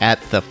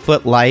at the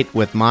Footlight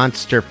with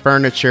Monster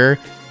Furniture,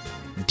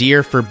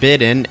 Dear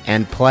Forbidden,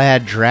 and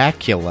Plaid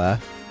Dracula.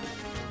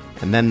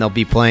 And then they'll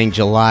be playing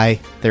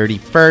July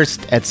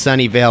 31st at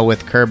Sunnyvale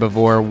with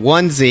Herbivore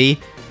Onesie,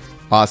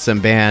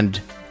 awesome band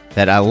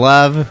that I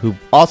love, who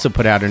also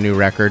put out a new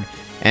record,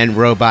 and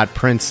Robot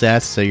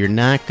Princess, so you're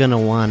not going to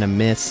want to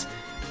miss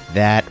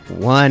that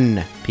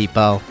one,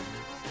 people.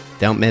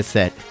 Don't miss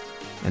it.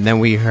 And then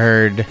we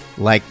heard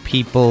Like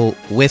People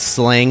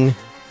Whistling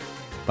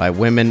by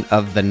Women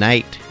of the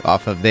Night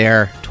off of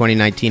their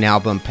 2019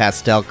 album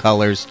Pastel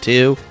Colors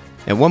 2.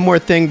 And one more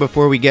thing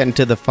before we get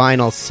into the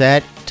final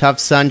set. Tough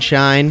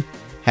Sunshine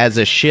has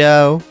a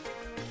show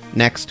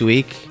next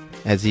week,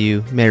 as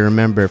you may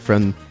remember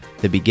from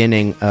the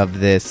beginning of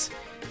this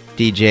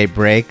DJ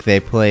break. They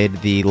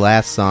played the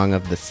last song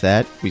of the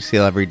set, We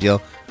Seal Every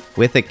Deal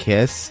with a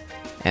Kiss,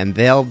 and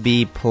they'll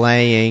be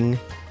playing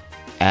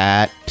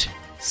at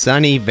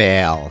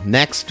Sunnyvale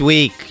next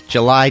week,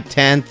 July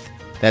 10th.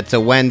 That's a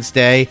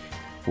Wednesday,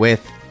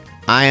 with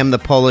I Am the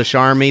Polish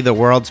Army, The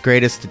World's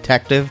Greatest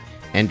Detective,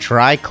 and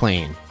Dry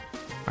Clean.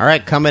 All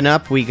right, coming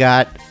up, we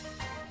got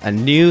a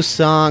new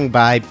song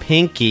by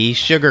Pinky,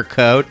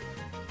 Sugarcoat,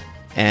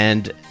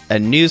 and a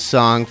new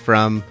song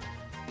from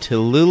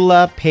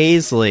Tallulah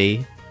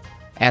Paisley.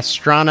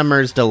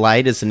 Astronomer's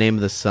Delight is the name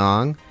of the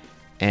song,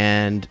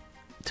 and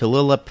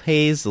Tallulah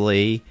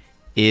Paisley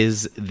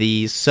is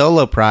the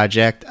solo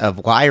project of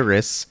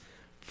Lyris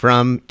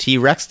from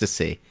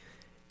T-Rextasy.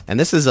 And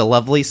this is a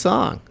lovely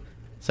song,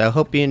 so I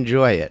hope you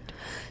enjoy it.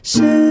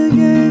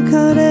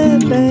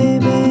 Sugar-coated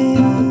baby,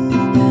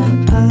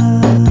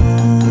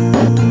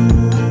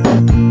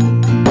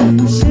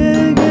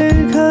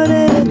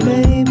 sugar-coated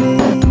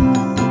baby,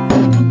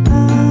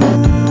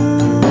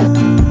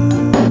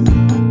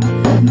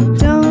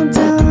 don't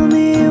tell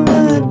me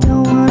what I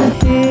don't wanna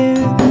hear.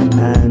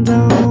 I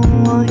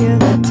don't want you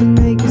to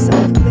make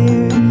yourself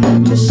clear.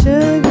 Just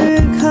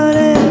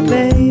sugar-coated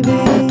baby.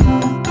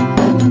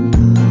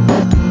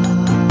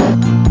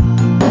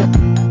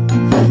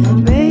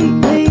 Make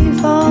me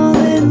fall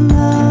in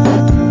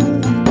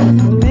love.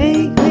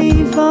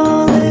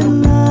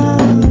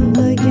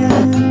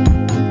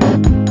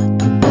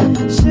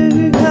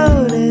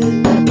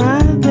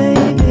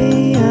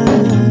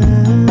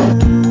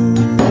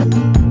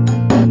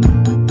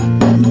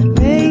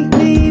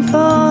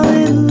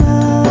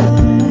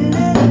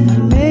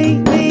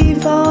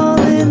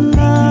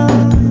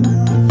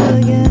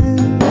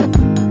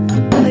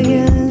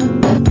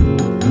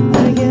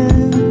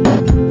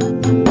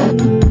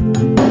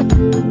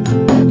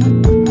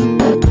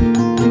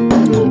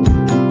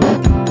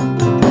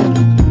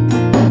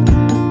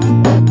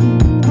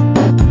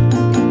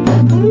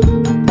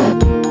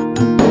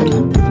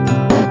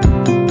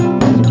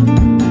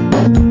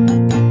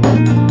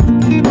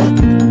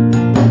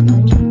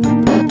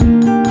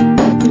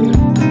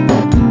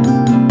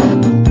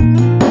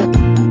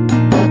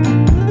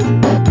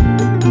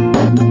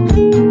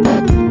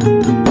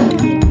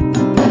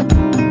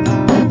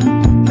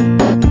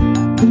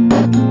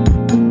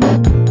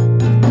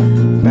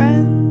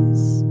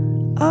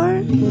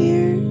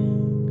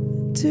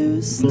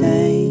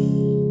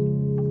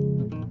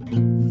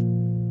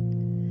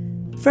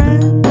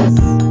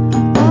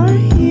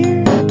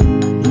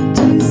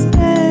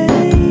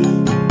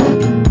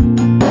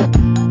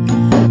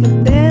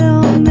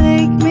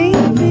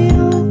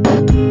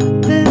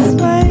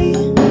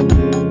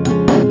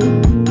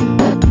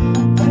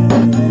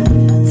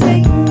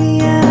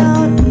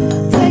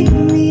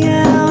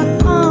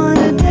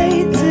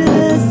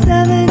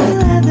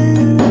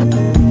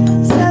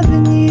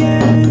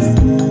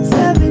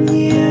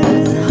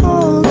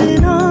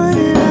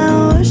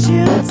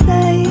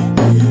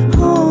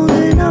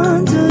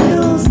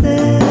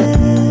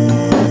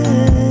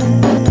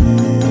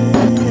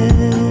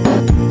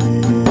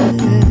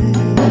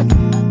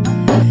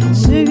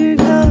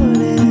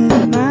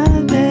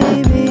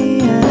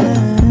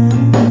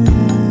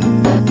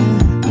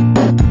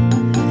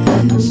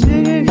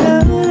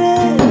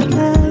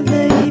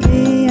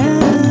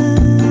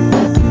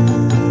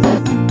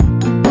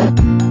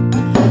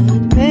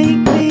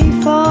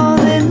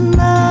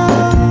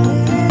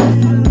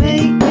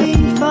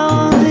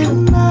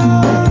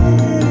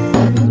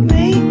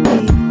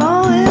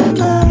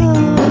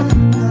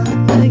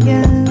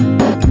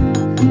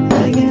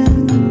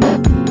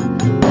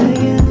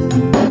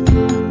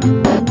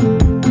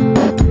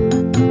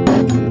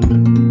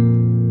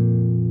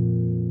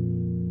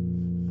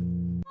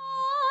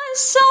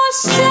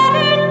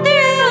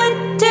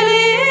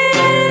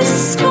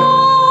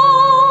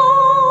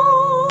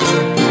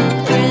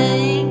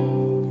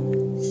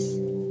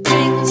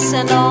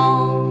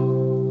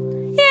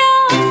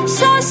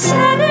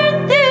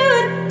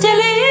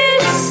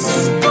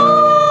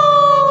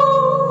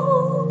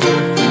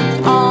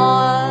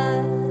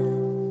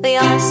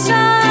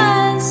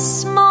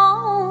 size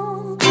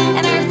small,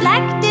 and I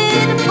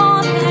reflected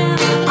upon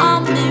how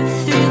I'll move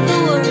through the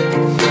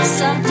world.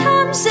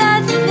 Sometimes I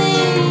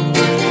think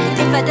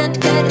if I don't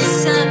go to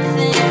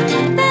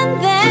something, then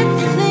that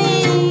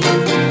thing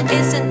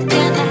isn't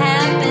gonna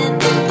happen.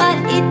 But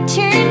it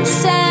turns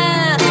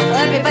out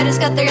everybody's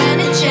got their own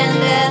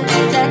agenda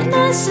that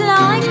most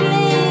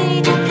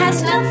likely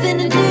has nothing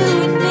to do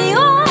with me.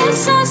 Oh,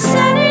 so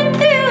set it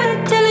through a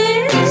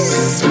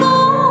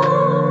telescope.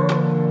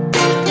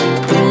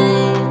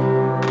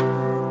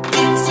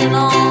 It's an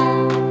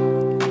all,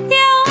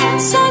 yeah,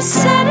 so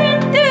set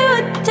it through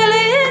a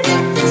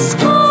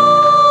telescope.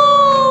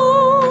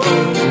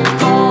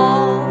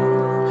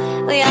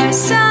 Oh, we are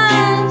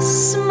so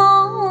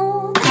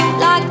small,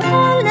 like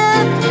all of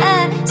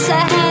us.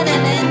 I had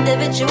an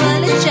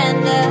individual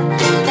agenda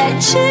that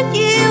took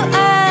you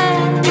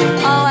out,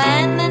 oh,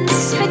 and then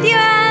spit you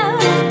out.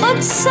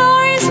 But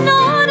sorry's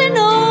not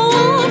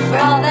enough for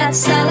all that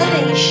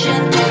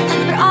salivation,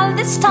 and for all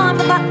this time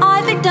that I've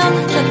done.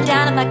 Look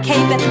down at my cape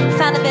and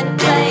found I've been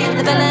playing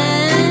the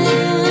villain.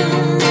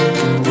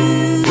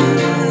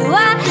 Ooh,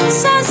 I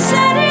so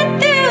set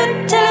it through a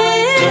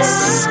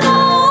telescope.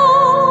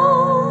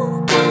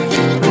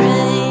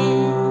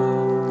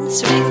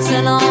 Brains, rings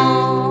and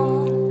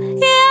all,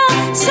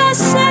 yeah, so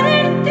set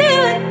it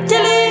through a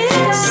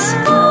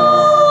telescope.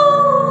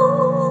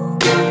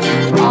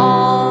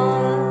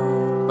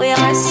 Oh, we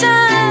are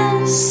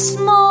so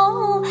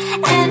small,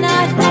 and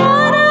I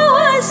thought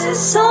I was a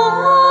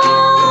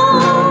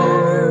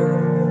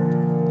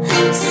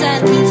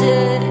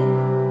center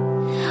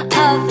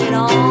of it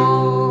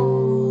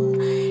all.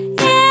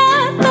 Yeah, I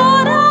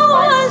thought I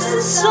was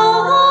a sun,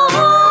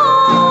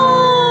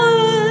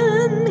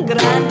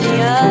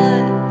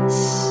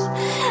 grandiose,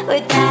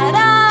 without a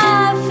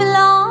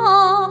flaw.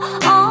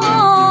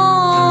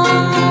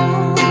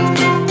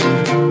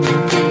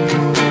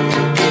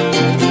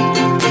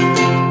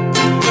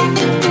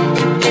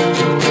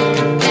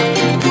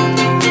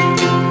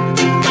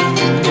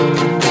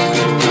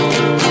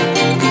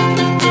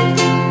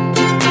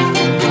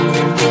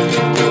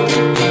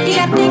 You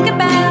gotta think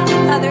about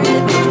other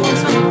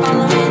individuals when you're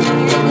following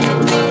your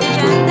individual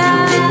agenda.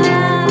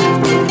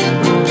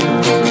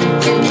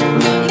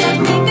 You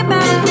gotta think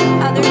about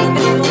other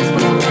individuals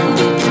when you're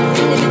following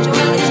your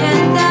individual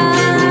agenda.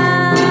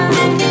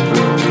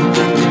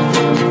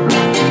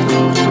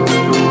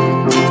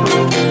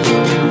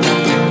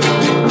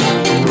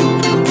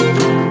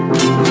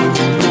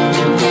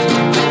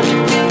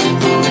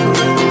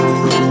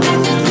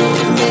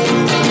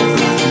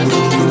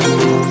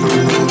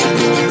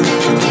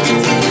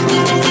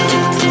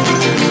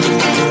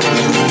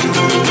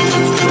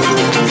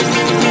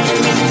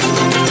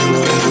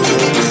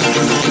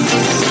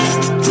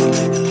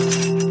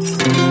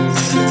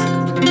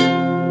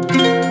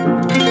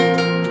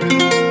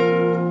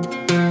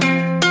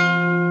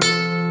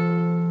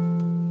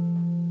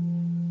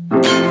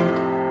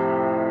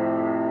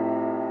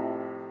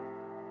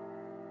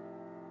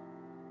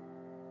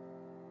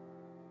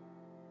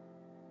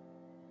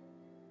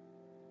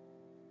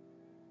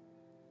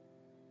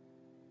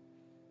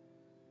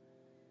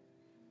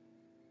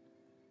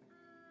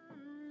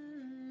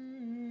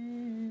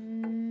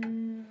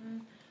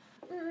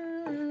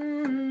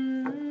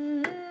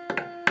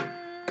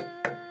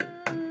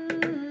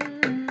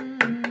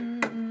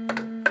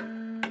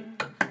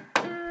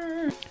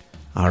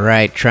 All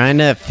right, trying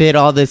to fit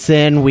all this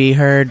in, we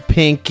heard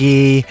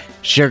Pinky,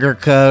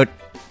 Sugarcoat,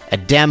 a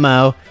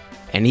demo,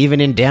 and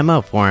even in demo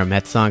form,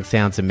 that song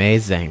sounds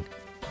amazing.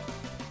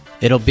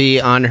 It'll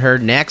be on her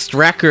next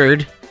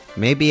record,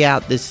 maybe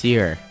out this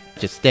year.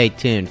 Just stay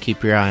tuned,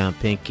 keep your eye on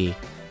Pinky.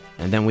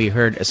 And then we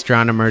heard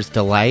Astronomer's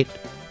Delight,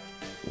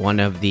 one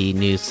of the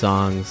new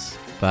songs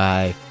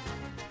by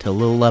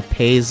Tallulah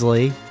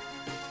Paisley.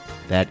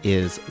 That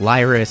is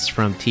Lyris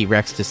from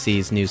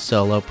T-Rextasy's new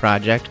solo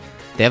project.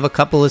 They have a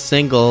couple of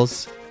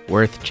singles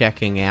worth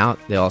checking out.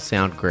 They all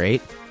sound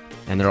great.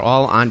 And they're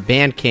all on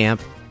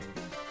Bandcamp.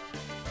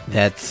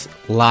 That's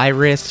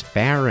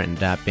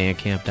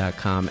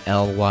lyrisfaron.bandcamp.com.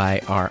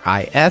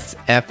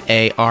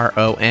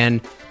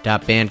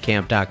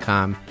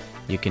 lyrisfaron.bandcamp.com.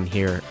 You can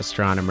hear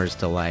Astronomer's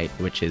Delight,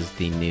 which is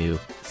the new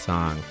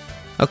song.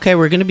 Okay,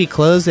 we're going to be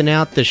closing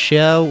out the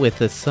show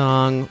with a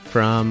song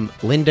from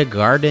Linda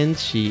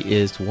Gardens. She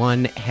is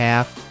one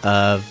half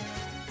of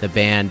the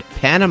band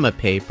Panama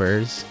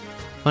Papers.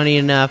 Funny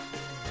enough,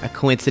 I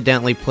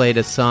coincidentally played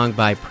a song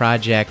by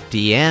Project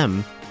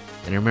DM,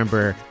 and I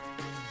remember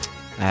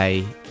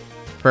I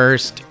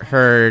first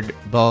heard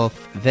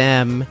both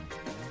them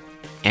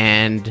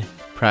and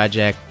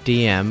Project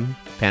DM,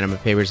 Panama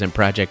Papers and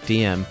Project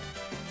DM,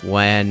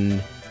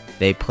 when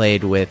they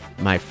played with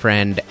my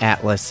friend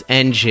Atlas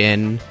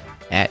Engine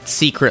at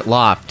Secret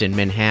Loft in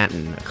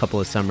Manhattan a couple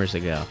of summers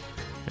ago.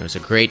 It was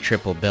a great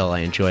triple bill. I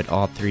enjoyed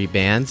all three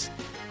bands.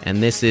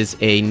 And this is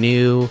a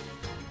new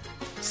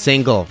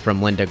single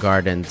from Linda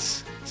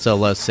Gardens'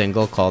 solo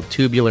single called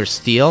Tubular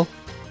Steel.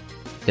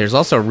 There's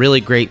also a really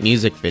great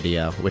music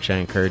video, which I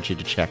encourage you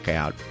to check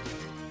out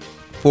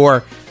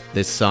for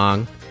this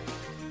song.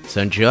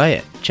 so enjoy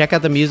it. Check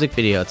out the music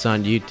video. It's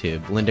on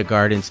YouTube. Linda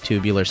Garden's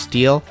Tubular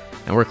Steel.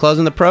 And we're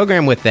closing the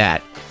program with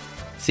that.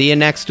 See you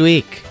next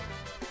week.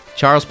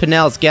 Charles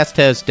Pinnell's guest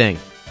hosting.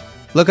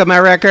 Look at my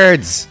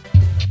records.